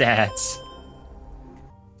 Free stats.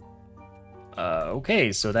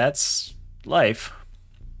 Okay, so that's life.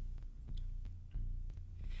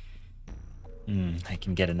 I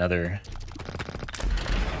can get another...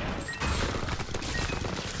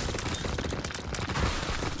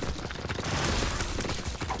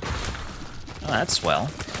 Oh, that's swell.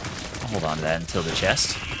 I'll hold on to that until the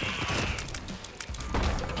chest.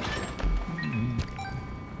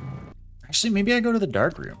 Actually, maybe I go to the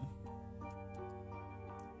dark room.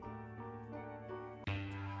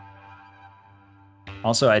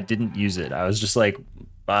 Also, I didn't use it. I was just like,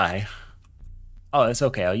 bye. Oh, that's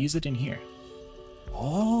okay. I'll use it in here.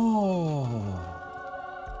 Oh.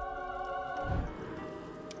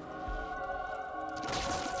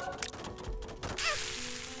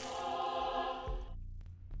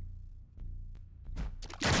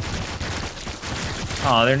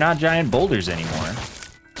 Oh, they're not giant boulders anymore.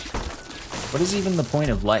 What is even the point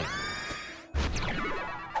of life?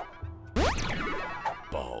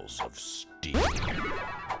 Balls of steel.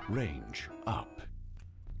 Range up.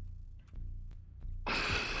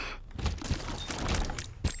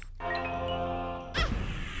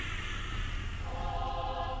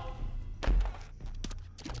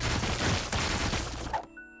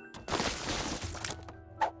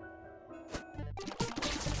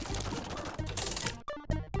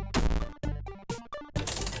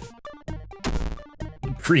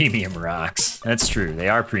 Premium rocks. That's true. They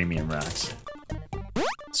are premium rocks.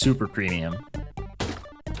 Super premium.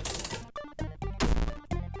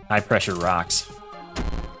 High pressure rocks.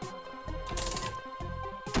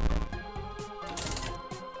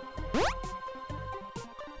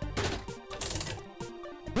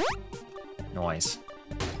 Noise.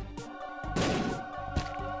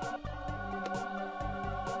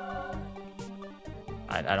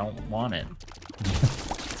 I don't want it.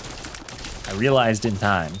 I realized in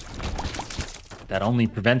time that only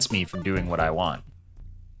prevents me from doing what I want.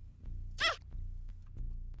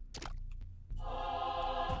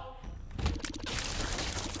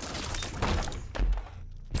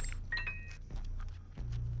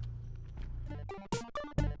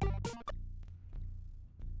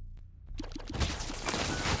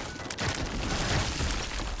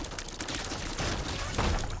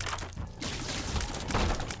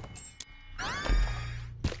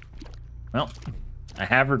 Well, I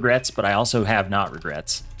have regrets, but I also have not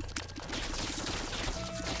regrets.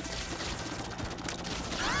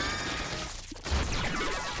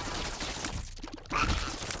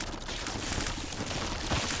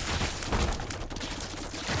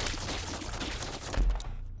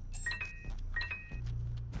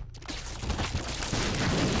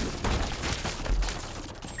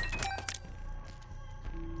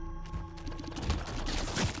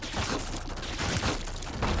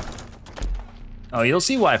 Oh, you'll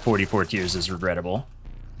see why 44 Tears is regrettable.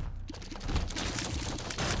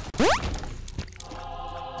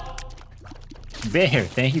 Bear,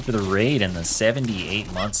 thank you for the raid and the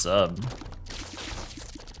 78-month sub.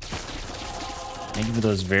 Thank you for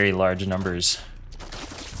those very large numbers.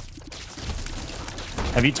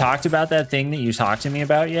 Have you talked about that thing that you talked to me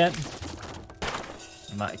about yet?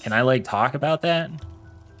 Can I, like, talk about that?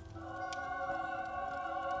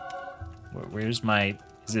 Where's my...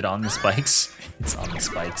 Is it on the spikes? It's on the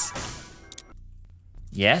spikes.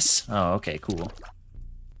 Yes? Oh, okay, cool.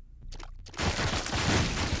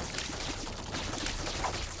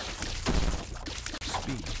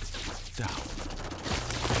 Speed down.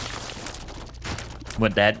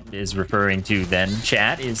 What that is referring to then,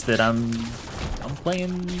 chat, is that I'm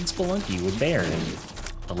playing Spelunky with Bear in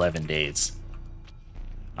 11 days.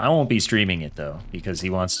 I won't be streaming it though, because he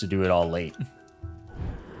wants to do it all late.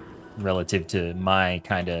 Relative to my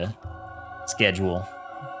kind of schedule,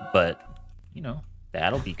 but you know,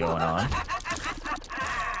 that'll be going on.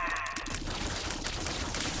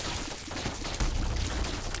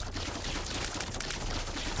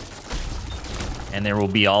 And there will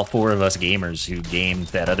be all 4 of us gamers who gamed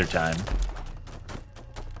that other time.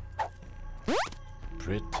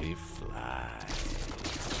 Pretty fly.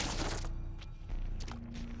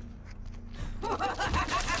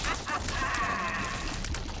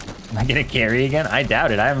 Am I gonna carry again? I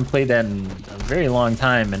doubt it. I haven't played that in a very long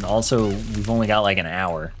time, and also we've only got like an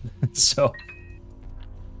hour. So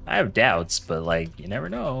I have doubts, but like, you never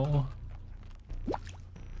know.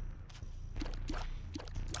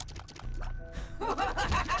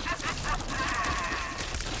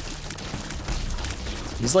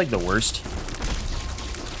 He's like the worst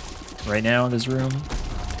right now in this room.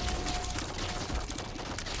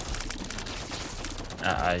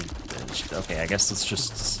 Okay, I guess it's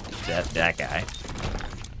just that guy.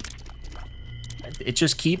 It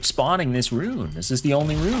just keeps spawning this rune. This is the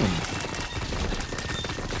only rune.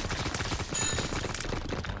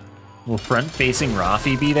 Will front-facing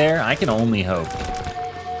Rafi be there? I can only hope.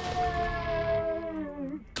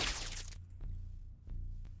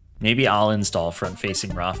 Maybe I'll install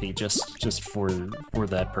front-facing Rafi just for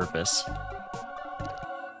that purpose.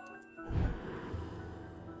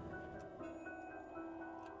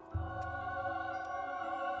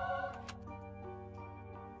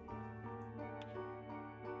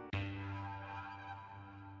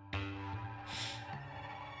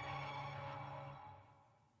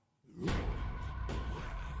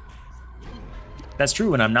 That's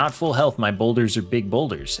true, when I'm not full health, my boulders are big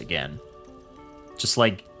boulders again. Just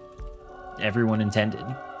like everyone intended.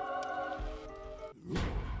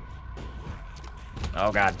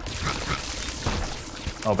 Oh god.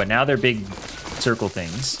 Oh, but now they're big circle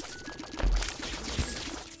things.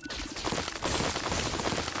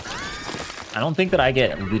 I don't think that I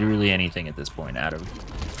get literally anything at this point out of,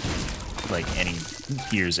 like, any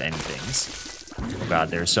here's anythings. Oh god,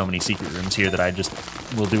 there are so many secret rooms here that I just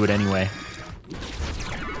will do it anyway.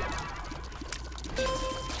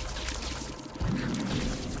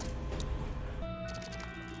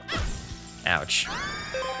 Ouch.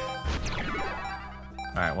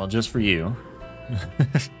 Alright, well, just for you.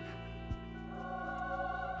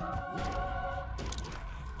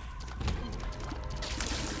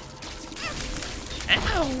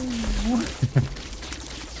 Ow!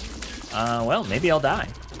 Well, maybe I'll die.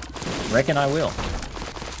 Reckon I will.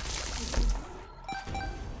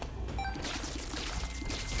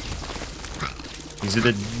 These are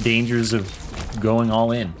the dangers of going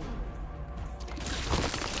all in.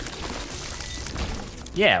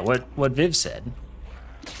 Yeah, what Viv said.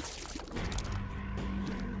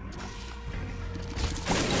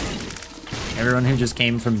 Everyone who just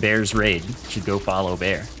came from Bear's raid should go follow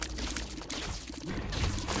Bear.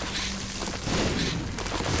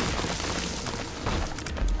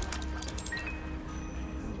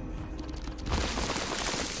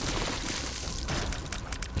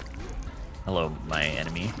 Hello, my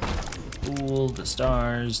enemy. Fool, the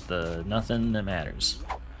stars, the nothing that matters.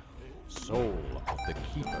 Soul of the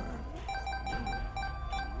Keeper.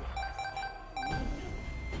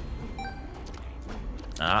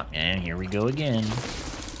 Ah, and here we go again.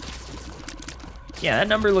 Yeah, that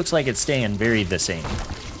number looks like it's staying very the same.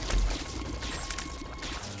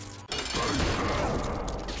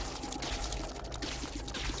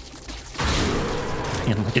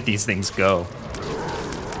 And look at these things go.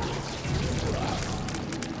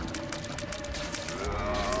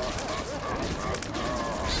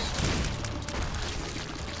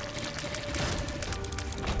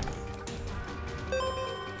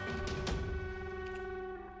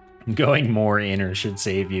 Going more inner should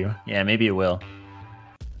save you. Yeah, maybe it will.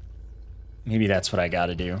 Maybe that's what I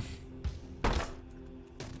gotta do.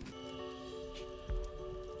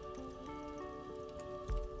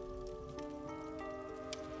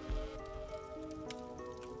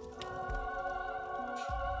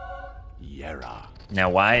 Yera. Now,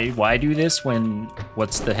 why do this when,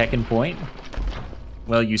 what's the heckin' point?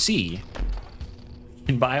 Well, you see, you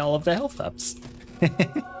can buy all of the health ups.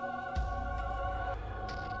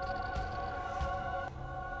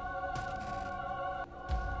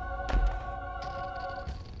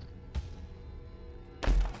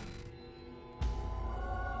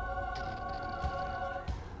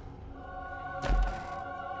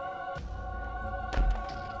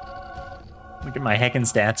 Look at my heckin'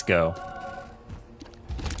 stats go.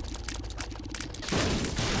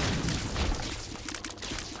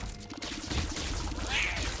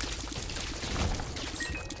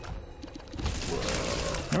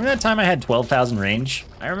 Remember that time I had 12,000 range?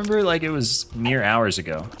 I remember like it was mere hours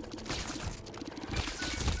ago.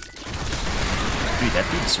 Dude, that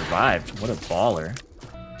dude survived. What a baller.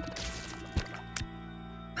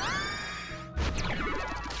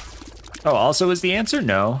 Oh, also is the answer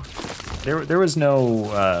no. There was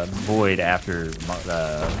no void after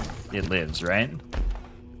it lives, right?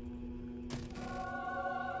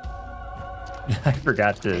 I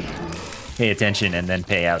forgot to pay attention and then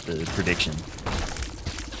pay out the prediction.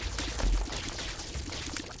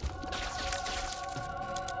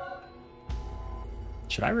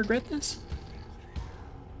 Should I regret this?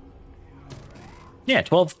 Yeah,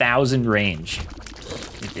 12,000 range.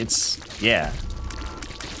 It's, yeah.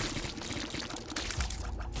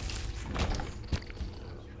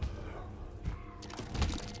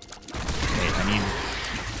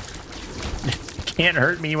 Can't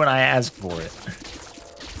hurt me when I ask for it.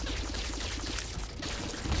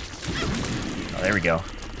 Oh, there we go.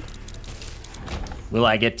 Will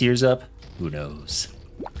I get tears up? Who knows?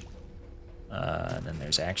 Then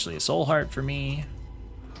there's actually a soul heart for me.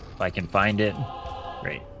 If I can find it.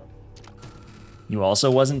 Great. You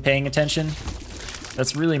also wasn't paying attention?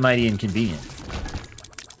 That's really mighty inconvenient.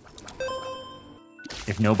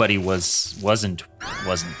 If nobody wasn't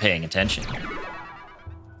paying attention.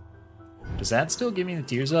 Does that still give me the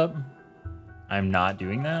tears up? I'm not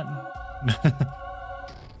doing that.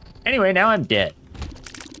 Anyway, now I'm dead.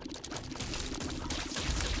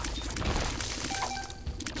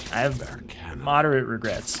 I have moderate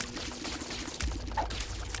regrets.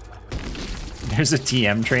 There's a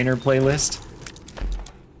TM trainer playlist.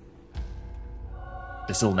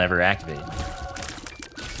 This'll never activate.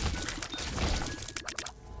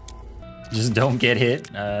 Just don't get hit.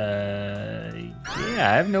 Yeah,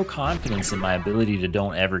 I have no confidence in my ability to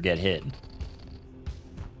don't ever get hit.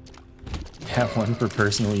 Have one for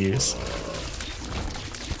personal use.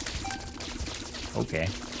 Okay.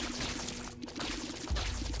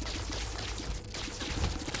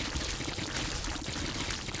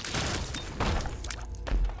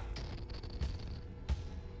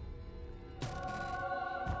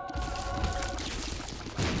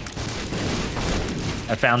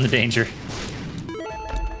 I found the danger.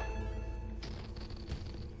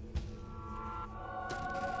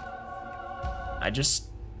 I just,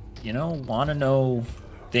 you know, want to know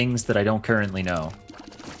things that I don't currently know.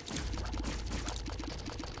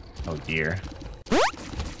 Oh dear.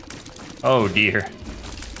 Oh dear.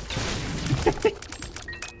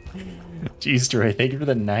 Jeez, Troy, thank you for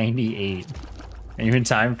the 98. Are you in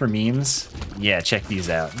time for memes? Yeah, check these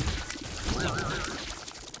out.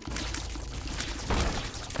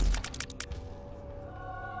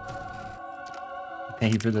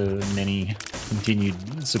 Thank you for the many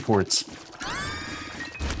continued supports.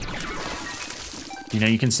 You know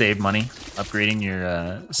you can save money upgrading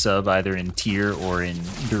your sub either in tier or in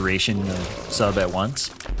duration of sub at once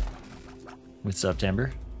with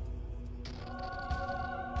September.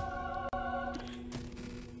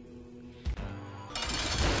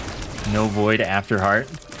 No void after heart.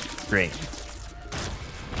 Great.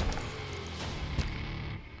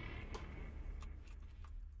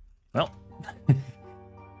 Well,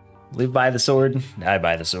 live by the sword, die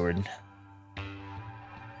by the sword.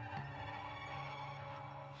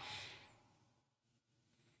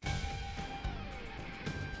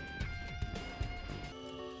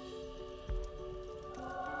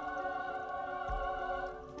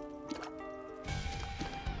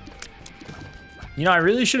 You know, I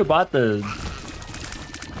really should have bought the...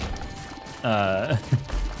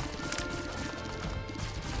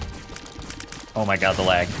 Oh my god, the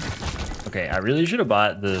lag. Okay, I really should have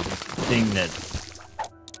bought the thing that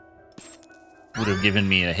would have given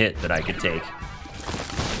me a hit that I could take.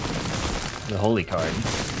 The holy card.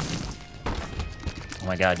 Oh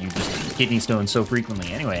my god, you just kidney stone so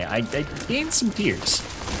frequently. Anyway, I gained some tears.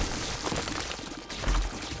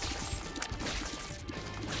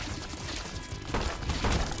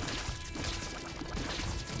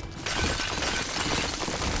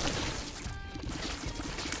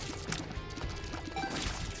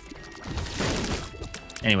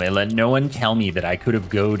 Anyway, let no one tell me that I could have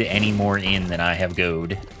go'd any more in than I have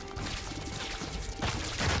go'd.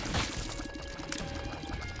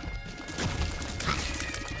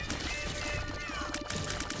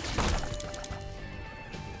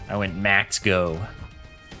 I went max go.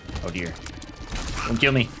 Oh dear. Don't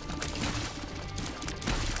kill me.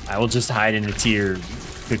 I will just hide in a tier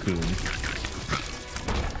cocoon.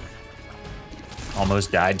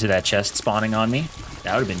 Almost died to that chest spawning on me.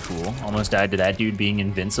 That would have been cool. Almost died to that dude being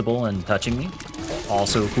invincible and touching me.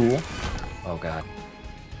 Also cool. Oh god.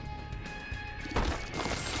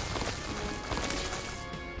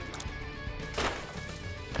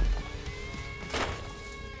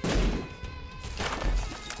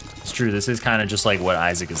 It's true, this is kind of just like what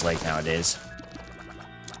Isaac is like nowadays.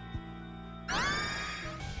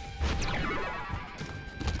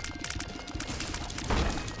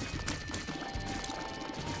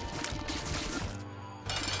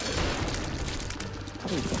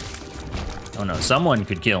 Oh no, someone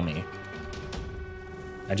could kill me.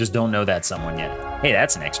 I just don't know that someone yet. Hey,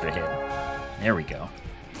 that's an extra hit. There we go.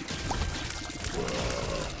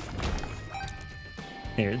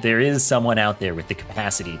 There is someone out there with the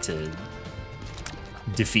capacity to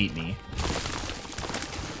defeat me.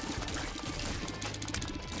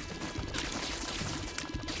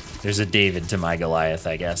 There's a David to my Goliath,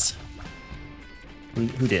 I guess.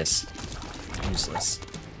 Who dis? Useless.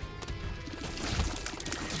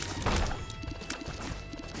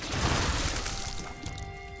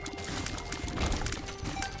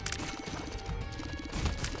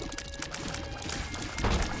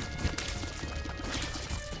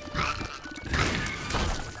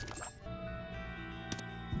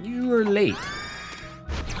 You were late.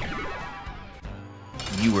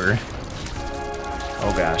 You were.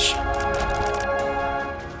 Oh gosh.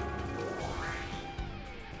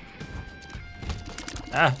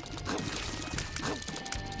 Ah.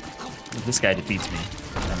 This guy defeats me.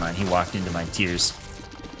 Never mind, he walked into my tears.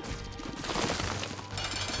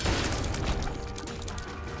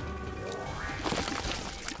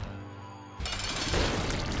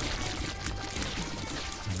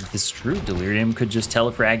 It's true, Delirium could just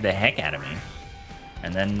telefrag the heck out of me.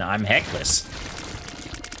 And then I'm heckless.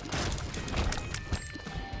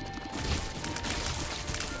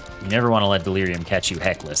 You never want to let Delirium catch you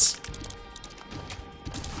heckless.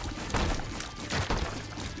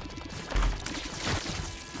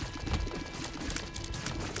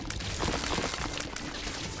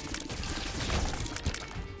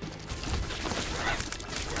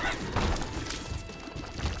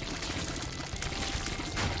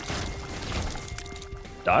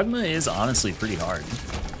 Dogma is honestly pretty hard.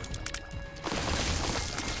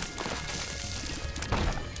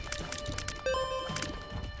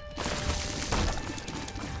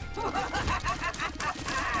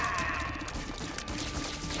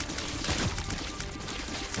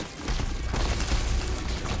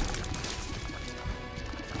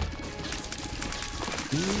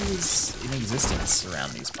 Who is in existence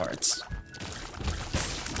around these parts?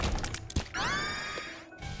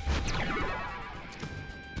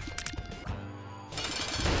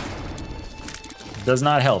 Does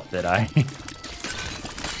not help that I...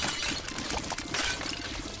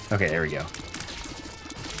 Okay, there we go.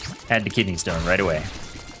 Had the kidney stone right away.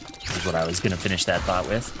 Is what I was gonna finish that thought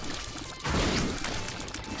with.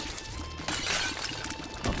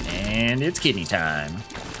 And it's kidney time.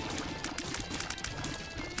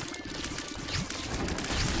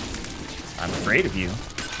 I'm afraid of you.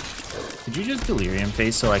 Could you just delirium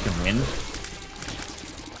face so I can win?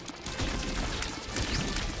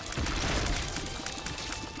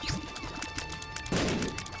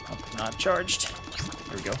 Oh, not charged.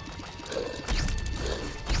 There we go.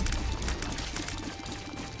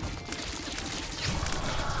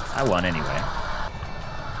 I won anyway.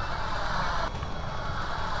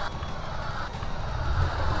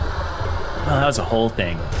 Oh, that was a whole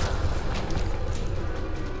thing.